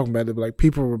constantly talking about it. Like,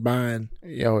 people were buying,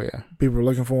 Oh yeah. people were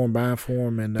looking for them, buying for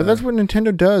them. And, But that's what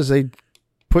Nintendo does. They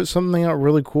put something out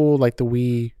really cool, like the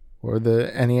Wii or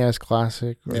the NES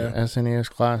Classic or the SNES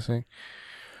Classic,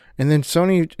 and then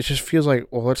Sony, it just feels like,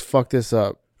 well, let's fuck this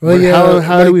up. Well,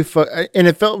 How do we fuck? And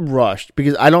it felt rushed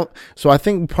because I don't. So I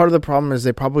think part of the problem is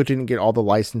they probably didn't get all the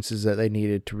licenses that they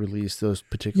needed to release those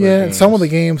particular. yeah, games. some of the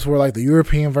games were like the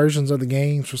European versions of the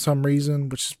games for some reason,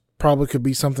 which probably could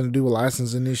be something to do with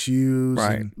licensing issues.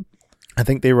 Right. And, I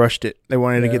think they rushed it. They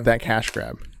wanted to Yeah. get that cash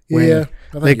grab. yeah.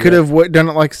 I think They you're could right. have done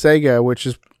it like Sega, which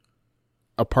is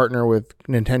a partner with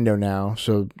Nintendo now.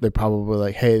 So they're probably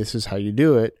like, hey, this is how you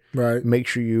do it. Right. Make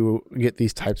sure you get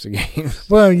these types of games.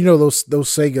 Well, you know, those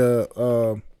Sega,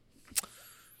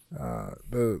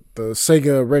 the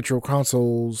Sega retro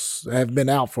consoles have been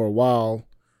out for a while.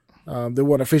 They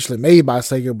weren't officially made by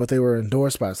Sega, but they were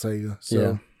endorsed by Sega. So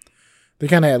Yeah. they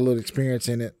kind of had a little experience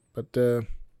in it. But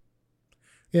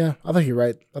yeah, I think you're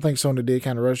right. I think Sony did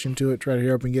kind of rush into it, try to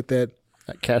hurry up and get that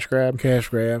That cash grab. cash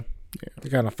grab. Yeah, they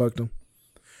kind of fucked them.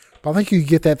 But I think you could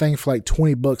get that thing for like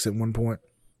 $20 at one point.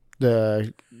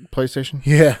 The PlayStation.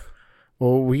 Yeah,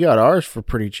 Well, we got ours for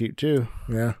pretty cheap too.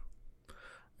 yeah.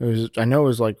 It was. I know it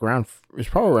was like around. It was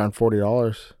probably around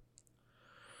 $40.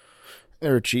 They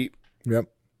were cheap. Yep.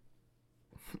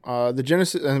 The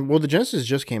Genesis the Genesis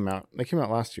just came out. They came out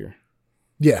last year.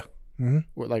 Yeah. Mm-hmm.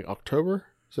 What, like October,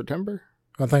 September?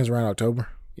 I think it's around October.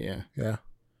 Yeah. Yeah.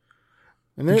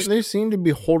 And they seem to be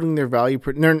holding their value.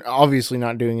 They're obviously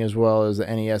not doing as well as the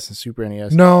NES and Super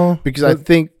NES. No, because I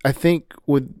think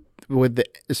with the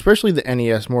especially the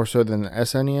NES more so than the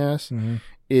SNES Mhm.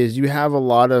 is you have a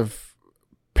lot of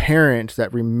parents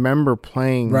that remember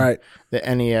playing right, the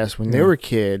NES when they Yeah. were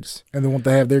kids. and they want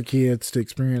to have their kids to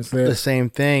experience The that. same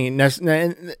thing.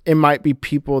 And it might be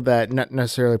people that not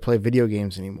necessarily play video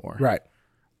games anymore. Right.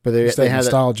 But It's they that have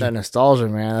nostalgia. that nostalgia,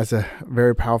 man. That's a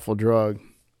very powerful drug.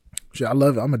 Shit, I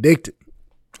love it. I'm addicted.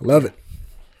 I love it.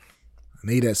 I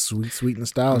need that sweet, sweet It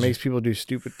nostalgia. makes people do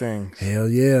stupid things. Hell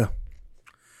yeah.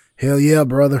 Hell yeah,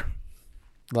 brother.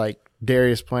 Like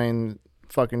Darius playing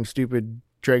fucking stupid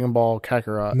Dragon Ball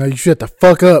Kakarot. No, you shut the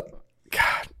fuck up.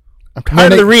 I'm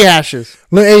tired of the rehashes.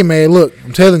 Look, hey man, look,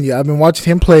 I'm telling you, I've been watching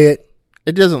him play it.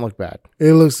 It doesn't look bad.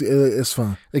 It's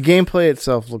fun. The gameplay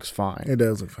itself looks fine. It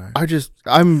does look fine.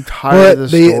 I'm tired But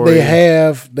of the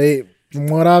story. they from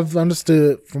what I've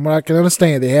understood, from what I can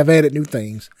understand, they have added new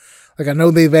things. Like I know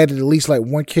they've added at least like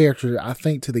one character, I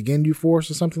think, to the Ginyu Force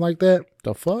or something like that.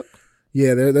 The fuck?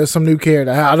 Yeah, there's some new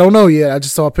character. I don't know yet. I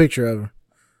just saw a picture of her.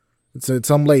 It's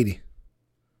some lady,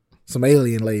 some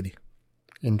alien lady.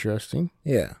 Interesting.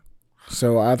 Yeah.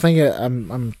 So I think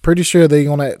I'm pretty sure they're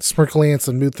gonna sprinkle in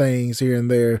some new things here and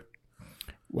there.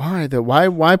 Why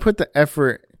why put the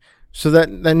effort? So that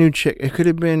new chick, it could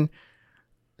have been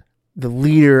the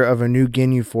leader of a new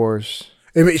Ginyu Force.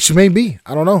 She may be.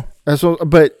 I don't know. That's what,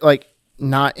 but like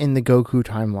not in the Goku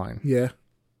timeline. Yeah.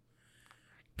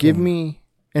 Give me,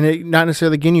 and it not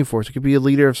necessarily Ginyu Force. It could be a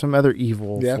leader of some other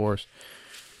evil Yeah. force.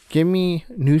 Give me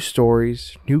new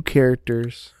stories, new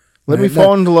characters. Let Now- me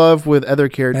fall in love with other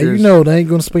characters. Now you know they ain't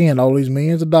gonna spend all these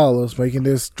millions of dollars making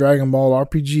this Dragon Ball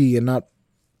RPG and not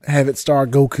have it star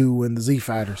Goku and the Z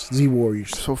Fighters, Z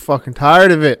Warriors. So fucking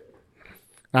tired of it.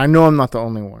 I know I'm not the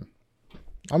only one.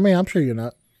 I mean, I'm sure you're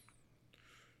not.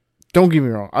 Don't get me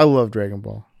wrong. I love Dragon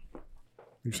Ball.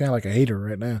 You sound like a hater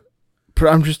right now. But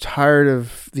I'm just tired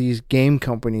of these game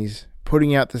companies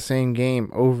putting out the same game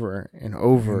over and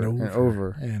over and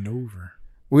over. and over.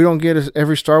 We don't get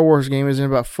every Star Wars game isn't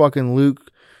about fucking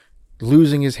Luke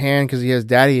losing his hand because he has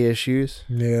daddy issues.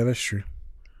 Yeah, that's true.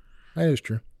 That is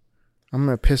true. I'm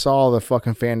going to piss all the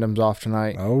fucking fandoms off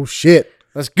tonight. Oh shit.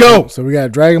 Let's go. So we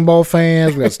got Dragon Ball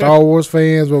fans, we got Star Wars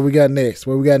fans. What we got next?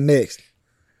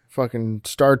 Fucking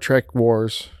Star Trek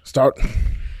Wars. Start.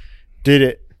 Did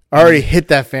it. I already hit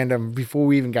that fandom before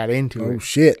we even got into Oh it.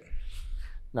 shit.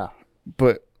 No.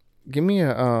 But give me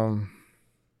a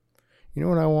you know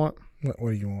what I want?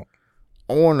 What do you want?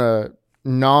 I want a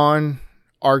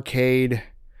non-arcade,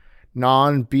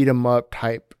 non-beat 'em up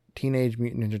type Teenage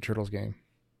Mutant Ninja Turtles game.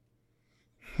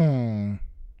 Hmm.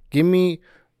 Give me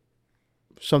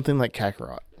something like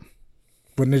Kakarot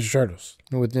with Ninja Turtles.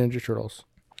 with Ninja Turtles.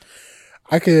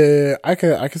 I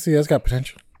could see that's got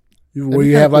potential. Where be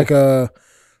you kinda have like a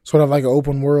sort of like an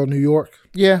open world New York.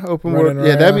 Yeah, open Running world.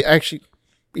 Yeah, that'd be around. actually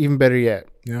even better yet.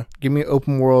 Yeah. Give me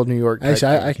open world New York. type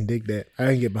Actually, thing. I can dig that. I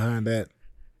can get behind that.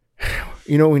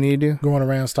 You know what we need to do? Going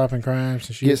around stopping crimes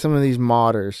and shit. Get some of these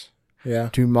modders Yeah.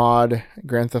 to mod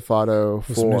Grand Theft Auto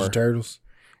With some 4 Ninja Turtles.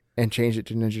 and change it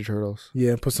to Ninja Turtles.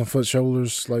 Yeah, put some foot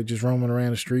shoulders like just roaming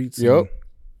around the streets. Yup. and-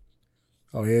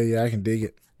 Oh yeah, I can dig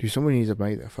it. Dude, somebody needs to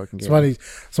make that fucking game.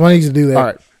 Somebody needs to do that. All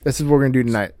right, this is what we're gonna do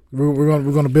tonight.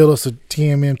 We're gonna build us a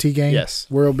TMNT game. Yes.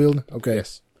 World building. Okay.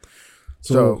 Yes.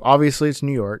 So, So obviously it's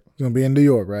New York, it's gonna be in New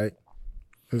York, right?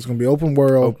 It's gonna be open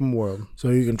world, open world, so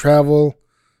you can travel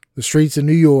the streets of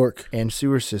New York and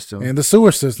sewer system. and the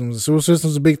sewer systems. The sewer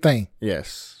system's a big thing.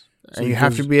 Yes, So and you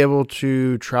have to be able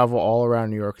to travel all around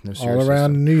New York in the sewer All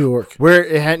around system. New York. Where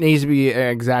it needs to be an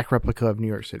exact replica of New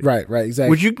York City. Right, exactly.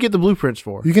 Which you can get the blueprints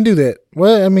for. You can do that.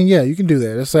 Well, I mean, yeah, you can do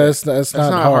that. That's not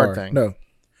not a hard thing. No.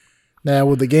 Now,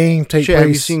 will the game take Shit, place? have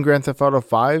you seen Grand Theft Auto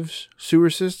 5's sewer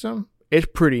system? It's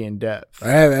pretty in depth. I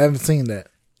haven't seen that.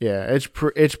 Yeah, it's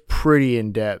pretty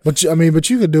in depth. But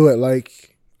you could do it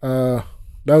like that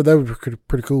would be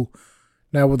pretty cool.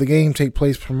 Now, will the game take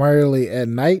place primarily at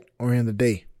night or in the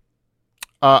day?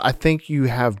 I think you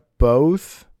have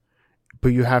both, but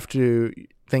you have to.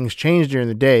 Things change during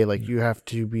the day. Like you have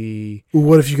to be. Well,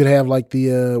 what if you could have like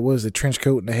the what is it, trench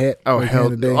coat and the hat? Oh like hell!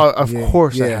 in the day? Of Yeah,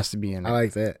 course, that yeah. has to be in it. I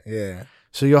like that. Yeah.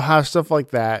 So you'll have stuff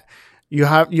like that. You'll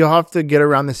have to get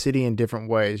around the city in different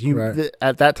ways. Right.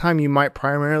 At that time, you might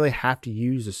primarily have to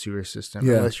use a sewer system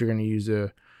Yeah. unless you're going to use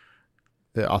the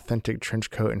authentic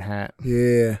trench coat and hat.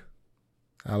 Yeah.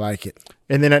 I like it.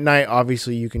 And then at night,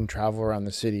 obviously, you can travel around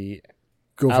the city,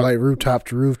 Go for Out- like rooftop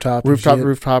to rooftop. and rooftop shit. to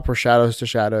rooftop, or shadows to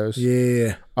shadows.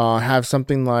 Yeah. Have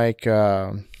something like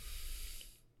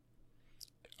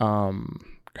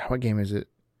what game is it?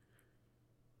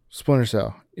 Splinter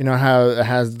Cell. You know how it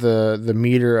has the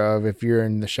meter of if you're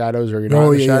in the shadows or you're not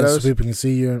in the shadows. so people can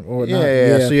see you or Yeah, not.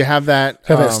 yeah. So you have that.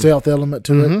 have that stealth element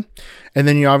to it. Mhm. And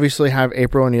then you obviously have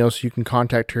April O'Neil, so you can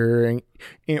contact her,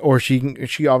 or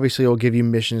she obviously will give you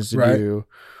missions to Right. do,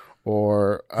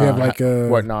 or You have like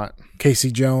whatnot.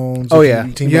 Casey Jones. Oh you yeah,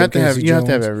 can team you up have to have Casey you have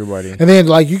to have Jones. everybody. And then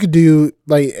like you could do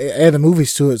like add the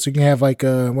movies to it, so you can have like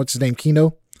what's his name,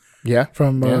 Kino Yeah,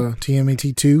 from Yeah.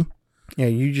 TMNT 2. yeah.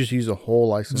 You just use a whole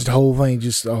license Just the whole thing,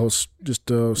 just a from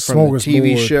smorgasbord. the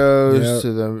TV shows Yeah.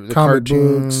 to the Comic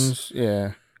cartoons.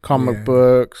 Yeah, comic Yeah.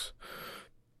 books.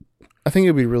 I think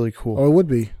it'd be really cool. Oh, it would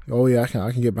be. Oh yeah,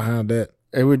 I can get behind that.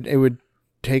 It would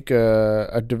take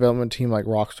a development team like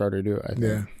Rockstar to do it. I think.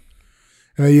 Yeah.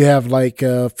 And then you have like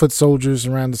foot soldiers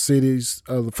around the cities,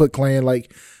 the Foot Clan,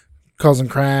 like causing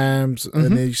crimes, Mhm.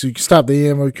 and then so you can stop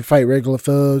them or you can fight regular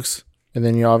thugs. And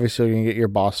then you obviously can get your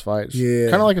boss fights. Yeah.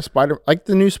 Kind of like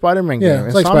the new Spider-Man game. Yeah,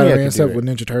 it's like Insomniac Spider-Man could do stuff it. with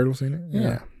Ninja Turtles in it.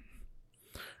 Yeah.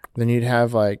 Then you'd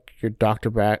have like your Dr.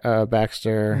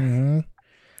 Baxter. Mm-hmm.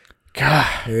 God,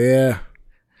 Yeah.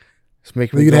 it's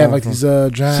making me You could go have like from these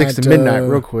giant 6 to midnight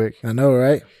real quick. I know,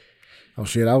 right? Oh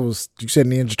shit! You said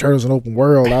Ninja Turtles in open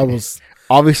world. I was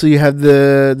Obviously, you have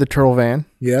the turtle van,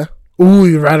 yeah. Ooh,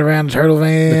 you ride around the turtle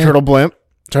van, the turtle blimp,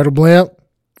 turtle blimp.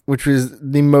 which is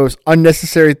the most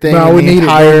unnecessary thing No, in we the need it,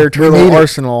 entire bro. We turtle need it.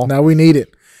 arsenal. Now we need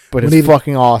it. But we it's need it.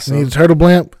 fucking We awesome. need a turtle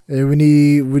blimp, and we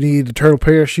need the turtle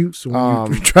parachutes. So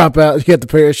when you drop out, you get the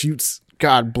parachutes.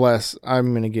 God bless.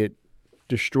 I'm gonna get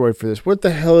destroyed for this. What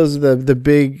the hell is the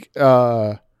big?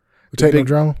 The techno big-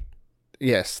 drone.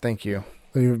 Yes, thank you.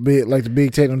 Like the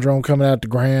big techno drone coming out the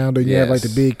ground, and you have like the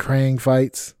Yes. big Krang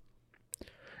fights.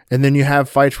 And then you have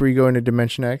fights where you go into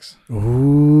Dimension X.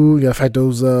 Ooh, you gotta fight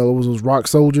those rock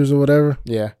soldiers or whatever.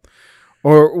 Yeah.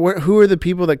 Or who are the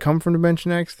people that come from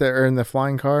Dimension X that are in the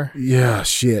flying car? Yeah,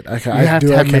 shit. You have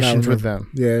to have missions with them.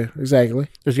 Yeah, exactly.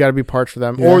 There's got to be parts for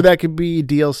them. Yeah. Or that could be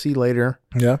DLC later,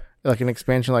 Yeah, like an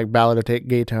expansion like Ballad of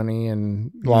Gay Tony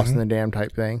and Lost in the Dam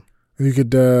type thing. you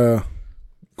could. Of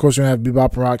course, you're gonna have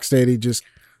Bebop and Rocksteady just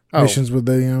Oh. missions with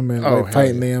them and Oh, like, hell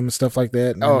fighting yeah. them and stuff like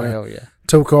that. And, Oh, hell yeah.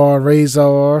 Tokar and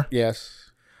Razor. Yes.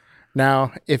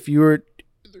 Now, if you were,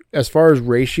 as far as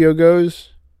ratio goes,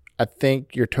 I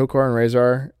think your Tokar and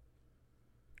Razor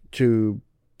to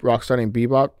Rocksteady and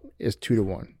Bebop is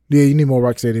 2-1. Yeah, you need more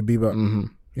Rocksteady and Bebop. Mm-hmm.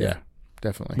 Yeah,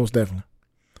 definitely. Most definitely.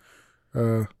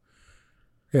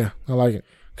 Yeah, I like it.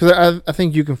 Because I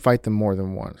think you can fight them more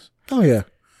than once. Oh yeah.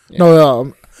 Yeah.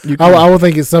 No, You can, I would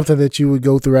think it's something that you would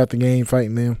go throughout the game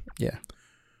fighting them.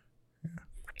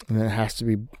 and then it has to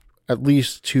be at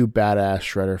least 2 badass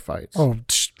Shredder fights. Oh,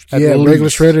 At yeah, regular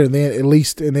least. Shredder, and then at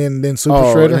least, and then Super And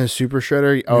Shredder. then Super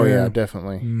Shredder. Oh yeah, Yeah.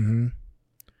 definitely. Mm-hmm.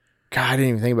 God, I didn't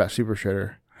even think about Super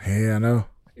Shredder. Yeah, I know.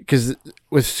 Because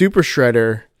with Super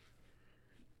Shredder,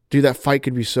 dude, that fight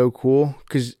could be so cool.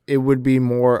 Because it would be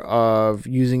more of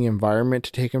using environment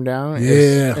to take him down.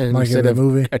 Yeah, like in instead the of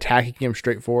movie. attacking him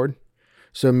straightforward.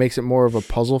 So it makes it more of a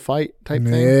puzzle fight type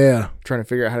thing. Yeah. Trying to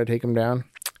figure out how to take him down.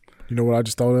 You know what I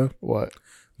just thought of? What?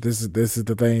 This is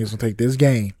the thing. It's gonna take this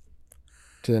game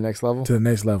To the next level? to the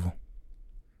next level.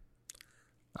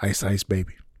 Ice Ice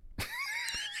Baby.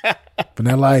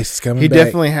 Vanilla Ice is coming He back.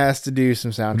 definitely has to do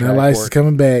some soundtrack Vanilla Ice is work.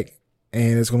 coming back,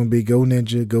 and it's gonna be Go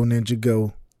Ninja, Go Ninja,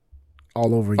 Go,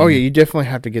 all over again. Oh, yeah, you definitely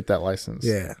have to get that license.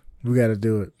 Yeah, we got to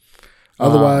do it.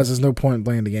 Otherwise, there's no point in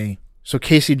playing the game. So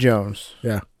Casey Jones.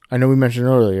 Yeah. I know we mentioned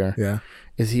earlier. Yeah,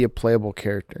 Is he a playable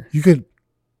character? you could.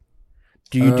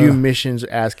 Do you do missions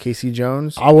as Casey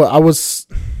Jones? I was.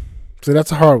 See,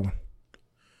 that's a hard one.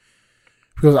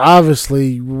 Because obviously,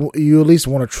 you at least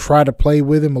want to try to play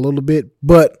with him a little bit,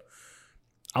 but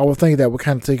I would think that would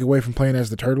kind of take away from playing as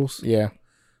the Turtles. Yeah.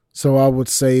 So I would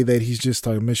say that he's just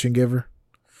like a mission giver.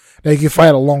 Now you can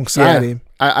fight alongside him.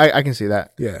 I can see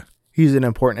that. Yeah. He's an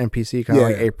important NPC, kind of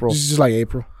like April Just like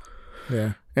April.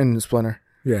 Yeah. and Splinter.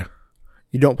 Yeah.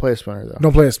 You don't play a Splinter, though.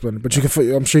 Don't play a Splinter, but you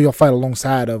can. I'm sure you'll fight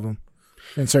alongside of him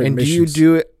in certain And missions. do you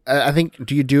do it? I think.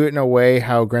 Do you do it in a way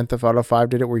how Grand Theft Auto 5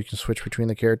 did it, where you can switch between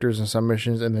the characters in some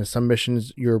missions, and then some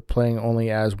missions you're playing only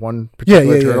as one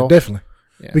particular turtle? Yeah, definitely.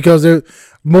 Yeah. Because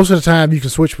most of the time you can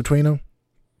switch between them,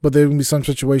 but there can be some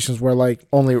situations where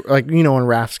Only when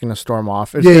Raph's gonna storm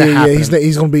off. It's yeah. gonna happen.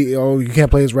 He's gonna be. Oh, you can't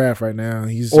play as Raph right now.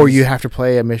 Or you have to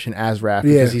play a mission as Raph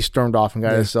Yeah. because he stormed off and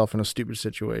got himself in a stupid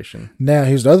situation. Now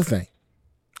here's the other thing.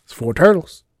 It's 4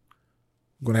 turtles.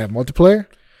 We're gonna have multiplayer,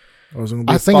 or is it gonna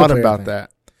be I a single thought player about thing?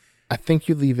 that. I think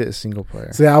you leave it as single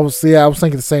player. I was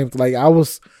thinking the same. Like I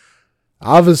was,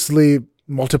 obviously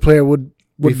multiplayer would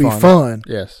be fun,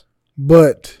 Yes.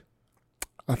 but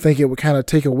I think it would kind of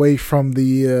take away from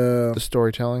the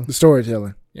storytelling.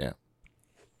 storytelling. Yeah.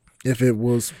 If it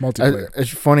was multiplayer. It's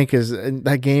funny because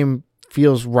that game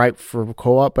feels ripe for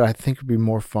co-op, but I think it would be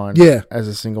more fun. Yeah. As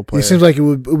a single player. It seems like it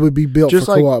would be built Just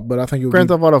for like co-op, but I think it would Grand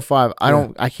be Theft Auto 5.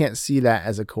 I can't see that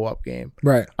as a co-op game.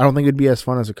 right. I don't think it'd be as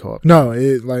fun as a co-op. No, I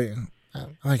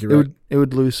think you're right. It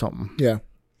would lose something. Yeah.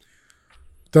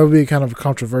 That would be kind of a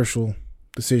controversial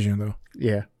decision, though.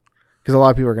 Yeah. Because a lot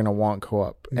of people are going to want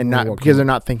co-op and not because they're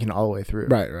not thinking all the way through.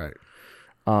 Right.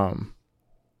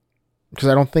 Because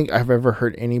I don't think I've ever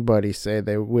heard anybody say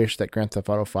they wish that Grand Theft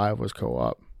Auto 5 was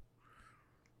co-op.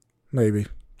 Maybe.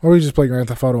 Or we just play Grand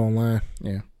Theft Auto online.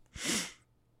 Yeah.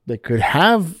 They could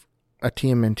have a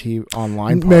TMNT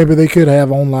online part. Maybe they could have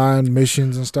online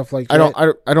missions and stuff like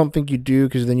that. I don't think you do,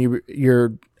 because then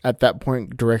you're at that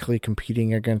point directly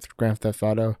competing against Grand Theft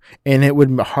Auto, and it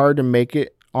would be hard to make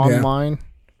it online. Yeah,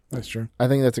 that's true. I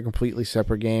think that's a completely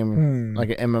separate game, like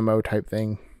an MMO type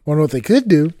thing. Well, what they could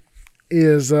do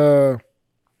is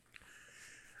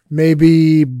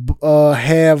maybe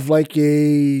have like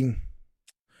a.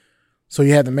 So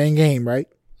you have the main game, right?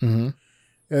 Mm-hmm.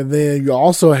 And then you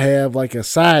also have like a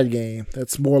side game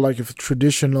that's more like a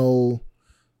traditional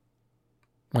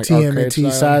Like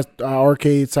TMNT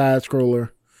arcade side scroller.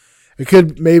 It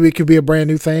could be a brand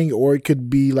new thing, or it could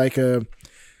be like a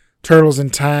Turtles in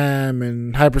Time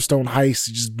and Hyperstone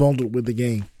Heist just bundled with the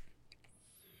game.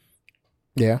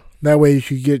 Yeah. That way you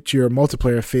could get your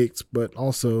multiplayer fix, but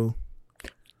also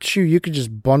Shoot, you could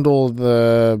just bundle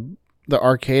the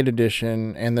arcade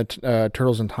edition and the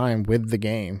Turtles in Time with the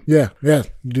game. yeah, you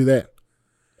do that.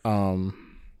 I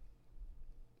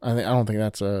don't think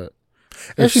that's a.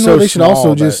 Actually, no, they should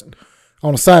also just.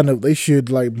 On a side note, they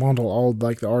should like bundle all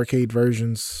like the arcade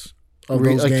versions of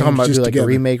those games talking about just do, like together. a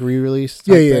remake re-release.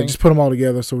 Yeah, just put them all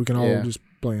together so we can all Yeah. just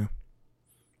play them.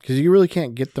 Because you really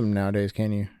can't get them nowadays,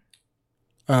 can you?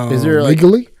 Is there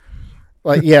legally?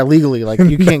 Legally, like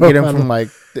you can't No, get them I from don't. like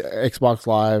the Xbox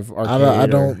Live arcade. I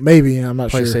don't. Maybe I'm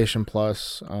not sure. PlayStation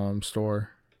Plus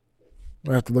store.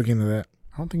 We'll have to look into that.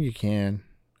 I don't think you can.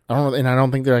 I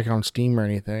don't think they're like on Steam or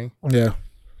anything. Yeah.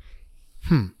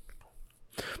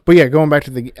 But yeah, going back to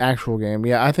the actual game,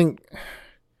 yeah, I think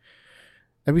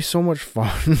that'd be so much fun.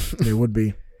 It would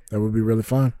be. That would be really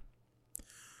fun.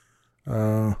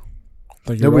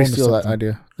 Nobody steal that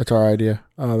idea. That's our idea.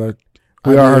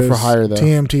 We are hard for hire, though.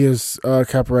 TMT is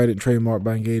copyrighted and trademarked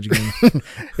by Engage Again.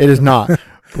 It is not,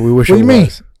 but we wish What it do you mean?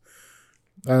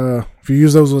 was. If you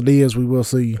use those ideas, we will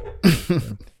see you.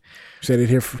 Said it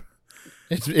here.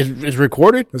 It's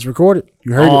recorded. It's recorded.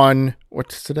 You heard it. On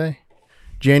what's today?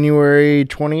 January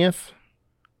 20th.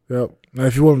 Yep. Now,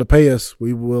 if you're willing to pay us,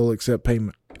 we will accept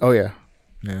payment. Oh yeah.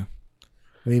 Yeah.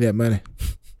 We need that money.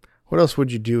 What else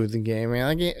would you do with the game,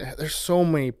 man? There's so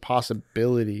many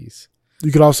possibilities.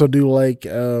 You could also do like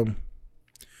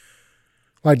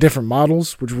different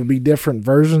models, which would be different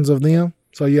versions of them.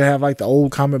 So you have like the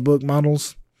old comic book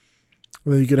models.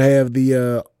 Then you could have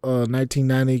the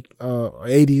 1990,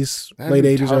 80s, late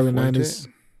 80s, early 90s.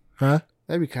 Huh?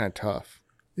 That'd be kind of tough.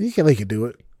 They could do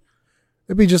it.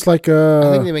 It'd be just like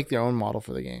I think they make their own model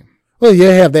for the game. Well,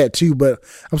 yeah, have that too, but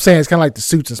I'm saying it's kind of like the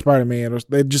suits in Spider-Man.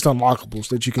 They're just unlockables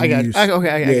that you can use. I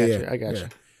got you.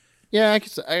 Yeah, I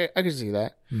can see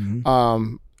that.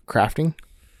 Mm-hmm. Crafting.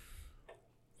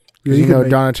 Yeah,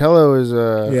 Donatello is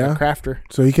a crafter.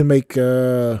 So he can make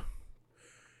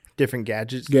different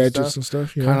gadgets and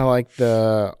stuff. Yeah. Kind of like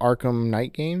the Arkham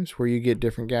Knight games where you get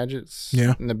different gadgets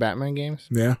in the Batman games.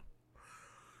 Yeah.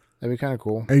 That'd be kind of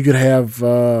cool. And you could have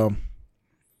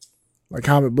like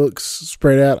comic books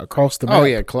spread out across the map. Oh,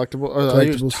 yeah, collectibles.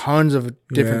 There's tons of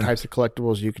different types of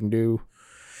collectibles you can do.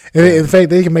 And in fact,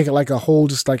 they can make it like a whole,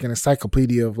 just like an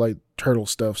encyclopedia of like turtle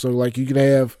stuff. So like you could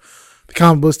have the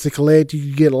comic books to collect. You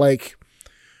could get like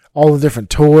all the different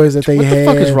toys that they have.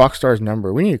 What the fuck is Rockstar's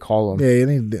number? We need to call them. Yeah,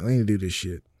 they need to do this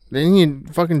shit. They need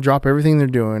to fucking drop everything they're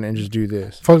doing and just do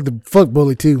this. Fuck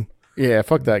Bully 2. Yeah,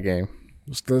 fuck that game.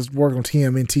 Let's work on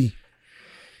TMNT.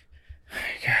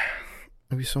 Yeah,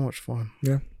 it'd be so much fun.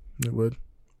 Yeah, it would.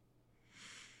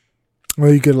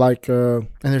 Well, you could like... and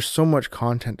there's so much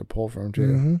content to pull from, too.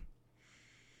 Mm-hmm.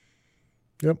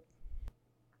 Yep.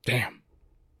 Damn.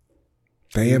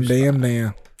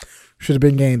 Should have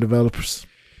been game developers.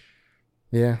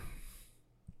 Yeah.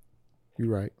 You're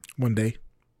right. One day.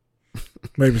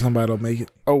 Maybe somebody will make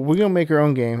it. Oh, we're going to make our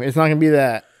own game. It's not going to be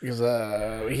that. Because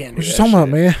we can't do what you talking about,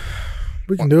 man?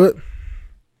 We can do it.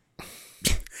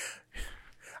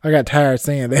 I got tired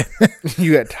saying that.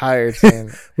 You got tired saying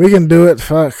that. We can do it.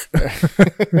 Fuck.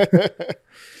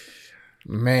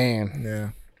 Man. Yeah.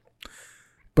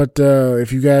 But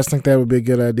if you guys think that would be a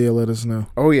good idea, let us know.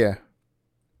 Oh, yeah.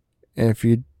 And if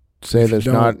you say that's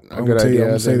not a good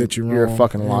idea, I'm say that you're a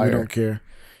fucking liar. We don't care.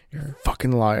 You're a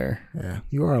fucking liar. Yeah,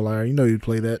 you are a liar. You know you'd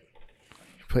play that.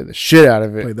 You play the shit out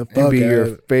of it. Play the fuck and be out your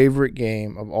of it. favorite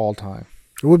game of all time.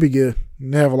 It would be good.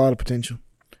 It'd have a lot of potential.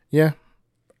 Yeah.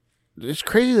 It's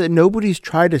crazy that nobody's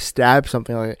tried to stab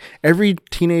something like it. Every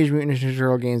Teenage Mutant Ninja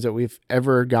Turtle games that we've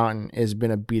ever gotten has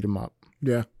been a beat 'em up.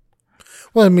 Yeah.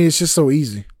 Well, I mean, it's just so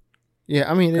easy.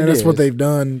 Yeah, I mean, and that's what they've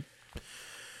done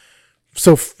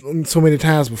so many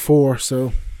times before.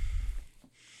 So,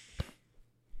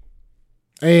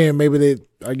 and maybe they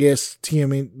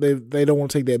don't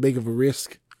want to take that big of a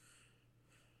risk.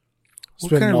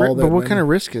 What kind of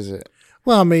risk is it?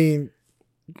 Well, I mean,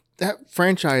 that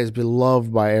franchise is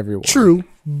beloved by everyone. True,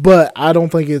 but I don't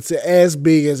think it's as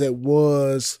big as it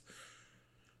was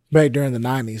back during the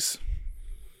 90s.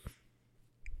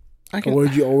 Or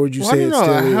would you say it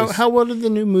still is? How well did the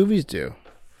new movies do?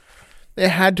 They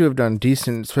had to have done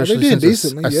decent, especially since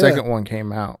a second one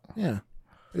came out. Yeah,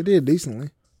 they did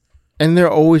decently. And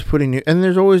they're always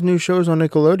there's always new shows on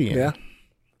Nickelodeon. Yeah.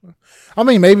 I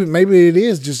mean, maybe it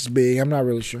is just as big. I'm not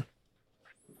really sure.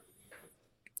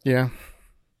 Yeah.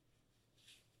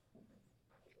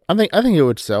 I think it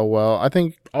would sell well. I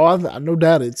think no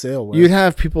doubt it'd sell well. You'd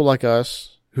have people like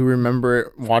us who remember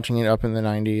it, watching it up in the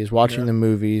 90s, watching the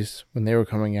movies when they were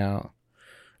coming out,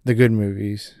 the good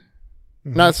movies.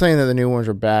 Mm-hmm. Not saying that the new ones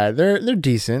are bad. They're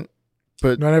decent,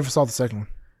 but no, I never saw the second one.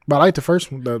 But I liked the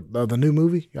first one, the new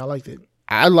movie. I liked it.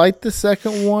 I liked the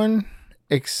second one,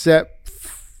 except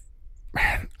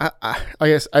like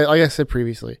I said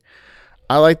previously,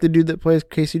 I like the dude that plays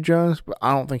Casey Jones, but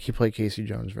I don't think he played Casey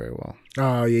Jones very well.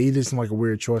 Oh yeah, he did seem like a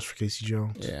weird choice for Casey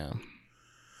Jones. Yeah.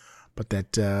 But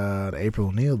that April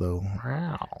O'Neil though,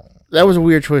 wow, that was a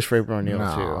weird choice for April O'Neil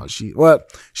too.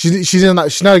 She's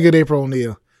not a good April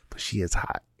O'Neil, but she is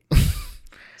hot.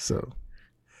 So,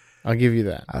 I'll give you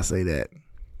that. I say that.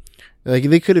 Like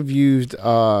they could have used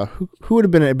who would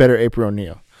have been a better April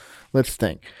O'Neil? Let's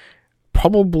think.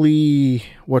 Probably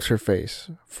what's her face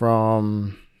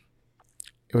from?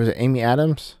 It was Amy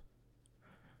Adams.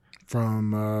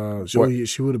 From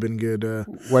she would have been good.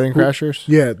 Wedding Crashers.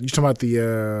 Yeah, you talking about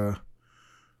the.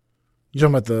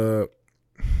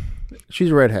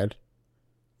 She's a redhead.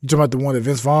 You talking about the one that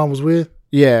Vince Vaughn was with?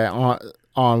 Yeah,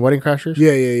 on Wedding Crashers.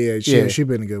 Yeah. She'd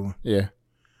been a good one. Yeah,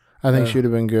 I think she would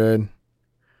have been good.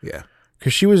 Yeah,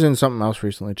 because she was in something else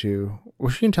recently too.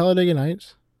 Was she in Talladega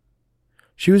Nights?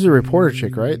 She was a reporter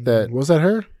chick, right? Was that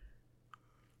her?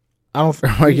 I don't.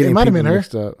 It might have been her.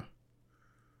 Up?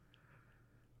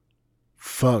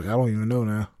 Fuck, I don't even know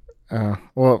now.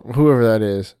 Well, whoever that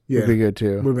is would be good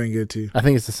too. Would have been good too. I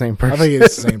think it's the same person. I think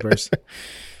it's the same person.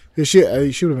 She would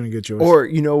have been a good choice. Or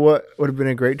you know what would have been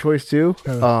a great choice too?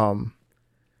 The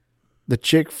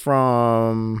chick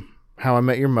from How I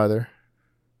Met Your Mother.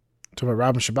 To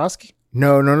Robin Shabosky?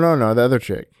 No. The other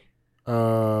chick.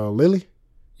 Lily?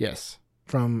 Yes.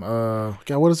 From,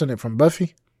 God, what is her name? From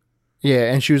Buffy?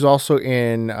 Yeah, and she was also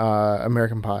in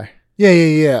American Pie.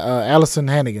 Yeah. Allison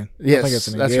Hannigan. Yes, I think that's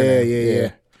her name. that's her name.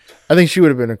 Yeah. I think she would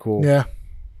have been a cool. Yeah.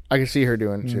 I could see her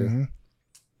doing it too. Mm-hmm.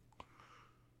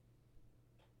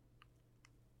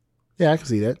 Yeah, I can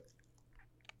see that.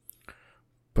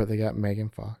 But they got Megan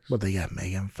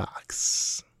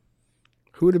Fox.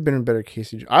 Who would have been a better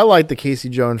Casey Jones? I like the Casey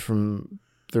Jones from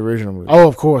the original movie. Oh,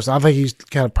 of course. I think he's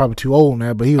kind of probably too old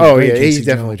now, but he was Oh, a great yeah, Casey he's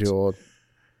definitely Jones. too old.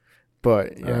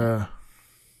 But, yeah.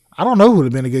 I don't know who would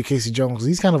have been a good Casey Jones.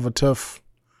 He's kind of a tough.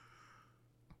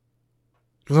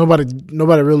 Because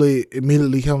nobody really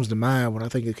immediately comes to mind when I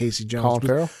think of Casey Jones. Colin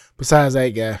Farrell? Besides that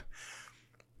guy.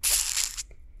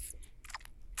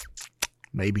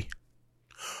 Maybe.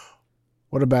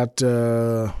 What about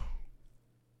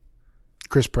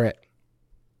Chris Pratt?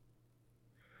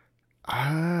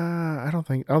 I don't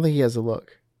think he has a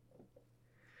look.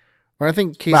 Or I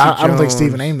think Casey I don't think Jones-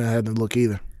 Stephen Amell had the look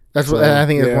either. That's So, what I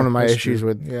think. yeah, That's one of my that's issues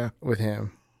true. with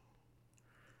him.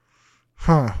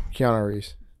 Huh. Keanu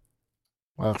Reeves.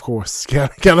 Well, of course.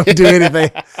 Keanu can do anything.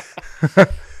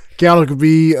 Keanu could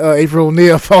be April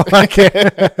O'Neil for all I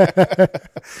care.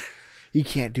 He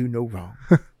can't do no wrong.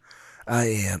 I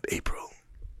am April.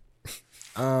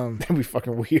 That'd be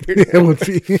fucking weird. It would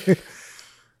be.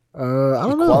 I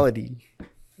don't Equality.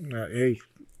 know. Hey,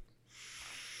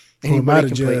 Anybody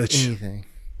to can play judge? anything.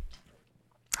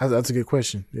 That's a good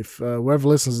question. If whoever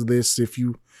listens to this, if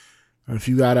you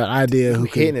got an idea who Who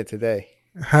hitting it today?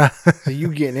 could, So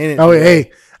you getting in it? oh today.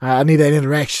 hey, I need that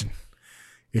interaction.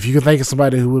 If you can think of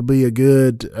somebody who would be a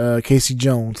good Casey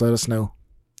Jones, let us know.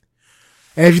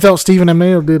 And if you thought Stephen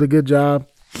Amell did a good job,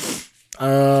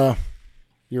 You're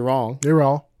wrong. you're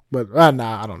wrong. But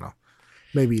nah, I don't know.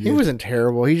 Maybe he He did. wasn't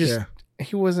terrible. He just Yeah.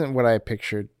 he wasn't what I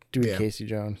pictured doing Yeah. Casey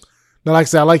Jones. No, like I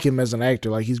said, I like him as an actor.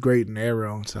 Like he's great in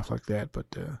Arrow and stuff like that. But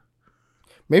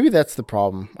Maybe that's the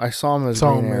problem. I saw him as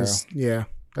Green Arrow, yeah,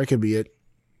 that could be it.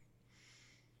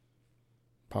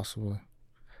 possibly.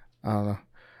 I don't know.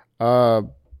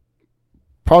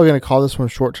 Probably gonna call this one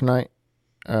short tonight.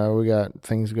 We got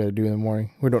things we got to do in the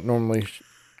morning. We don't normally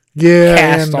Yeah,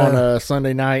 cast and, on a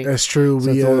Sunday night. that's true.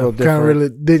 So We it's a little kind of different. really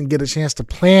didn't get a chance to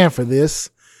plan for this,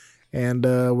 and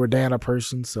we're down a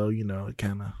person, so it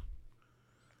kind of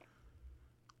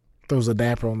throws a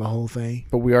damper on the whole thing.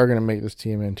 But we are gonna make this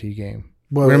TMNT game.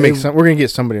 Well, We're gonna get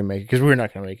somebody to make it because we're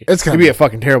not gonna make it. It's It'd coming. be a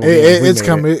fucking terrible game. if we It's made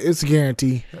coming. it. It's a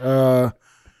guarantee. You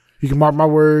can mark my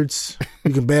words.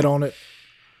 You can bet on it.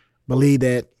 Believe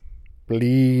that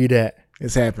Bleed that.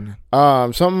 it's happening.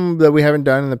 Something that we haven't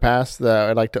done in the past that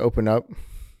I'd like to open up.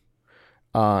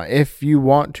 If you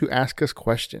want to ask us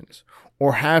questions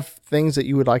or have things that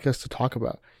you would like us to talk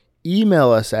about,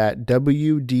 email us at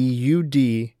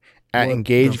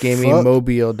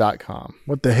wdud@engagegamingmobile.com.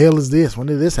 What the hell is this? When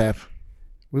did this happen?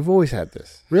 We've always had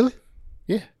this. Really?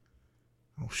 Yeah.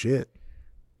 Oh shit!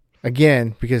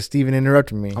 Again, because Steven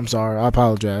interrupted me. I'm sorry. I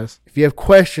apologize. If you have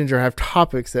questions or have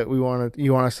topics that you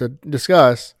want us to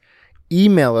discuss,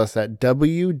 email us at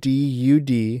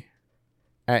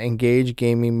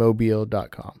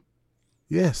wdud@engagegamingmobile.com.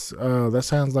 Yes, that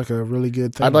sounds like a really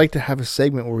good thing. I'd like to have a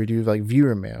segment where we do like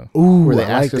viewer mail, Ooh, where they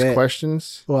I ask like us that.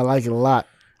 questions Oh, I like it a lot.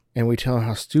 and we tell them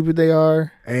how stupid they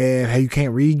are, And how you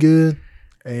can't read good,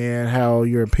 and how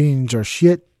your opinions are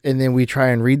shit. and then we try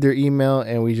and read their email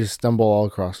and we just stumble all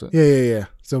across it. Yeah.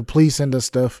 So please send us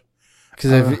stuff.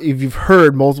 Because if you've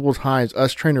heard multiple times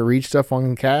us trying to read stuff on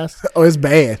the cast, Oh, it's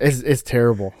bad. it's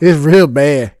terrible. It's real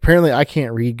bad. Apparently, I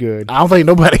can't read good. I don't think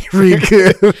nobody can read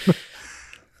good.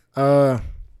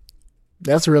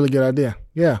 That's a really good idea.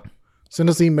 Yeah. Send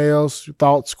us emails, your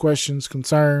thoughts, questions,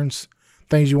 concerns,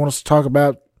 things you want us to talk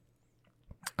about.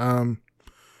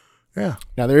 Yeah.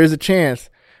 Now there is a chance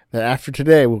that after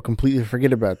today we'll completely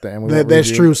forget about that. And we won't That's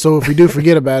read it. true. So if we do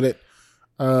forget about it,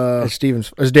 It's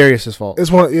Darius's fault.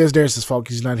 it's Darius's fault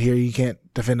because he's not here. He can't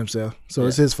defend himself. So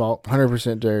it's his fault.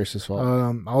 100% Darius's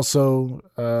fault. Also,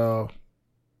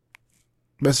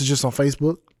 message us on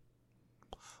Facebook.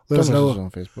 Let us Don't know. message us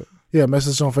on Facebook. Yeah,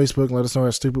 message us on Facebook and let us know how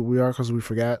stupid we are because we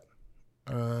forgot.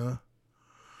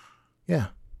 Yeah.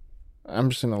 I'm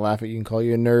just gonna laugh at you and call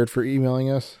you a nerd for emailing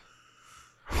us.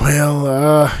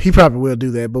 Well, he probably will do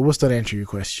that, but we'll still answer your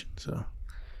question. So,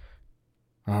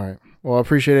 All right. Well, I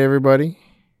appreciate everybody.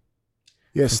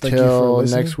 yes, thank you for Until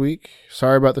listening. next week.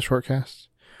 Sorry about the short cast.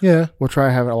 Yeah, We'll try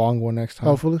and have a long one next time.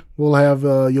 hopefully we'll have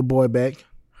your boy back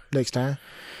next time.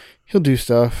 He'll do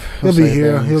stuff. He'll be say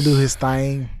here. things. He'll do his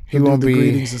thing. He He'll won't do the be.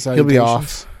 greetings and He'll be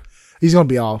salutations. off. He's gonna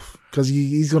be off. because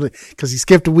he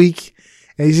skipped a week,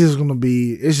 and it's just gonna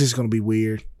be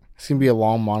weird. It's gonna be a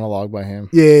long monologue by him.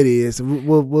 Yeah, it is.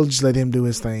 We'll just let him do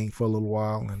his thing for a little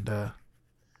while, and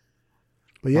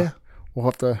but yeah, we'll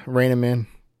have to rein him in.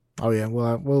 Oh yeah,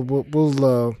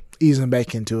 we'll ease him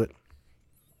back into it.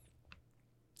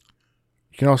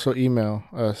 You can also email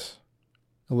us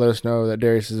and let us know that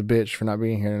Darius is a bitch for not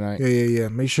being here tonight. Yeah.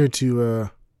 Make sure to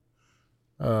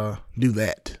do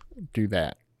that. Do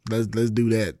that. Let's do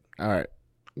that. All right.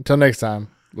 Until next time.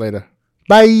 Later.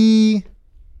 Bye.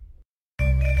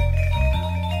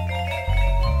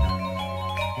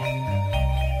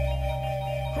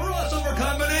 Crossover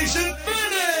combination.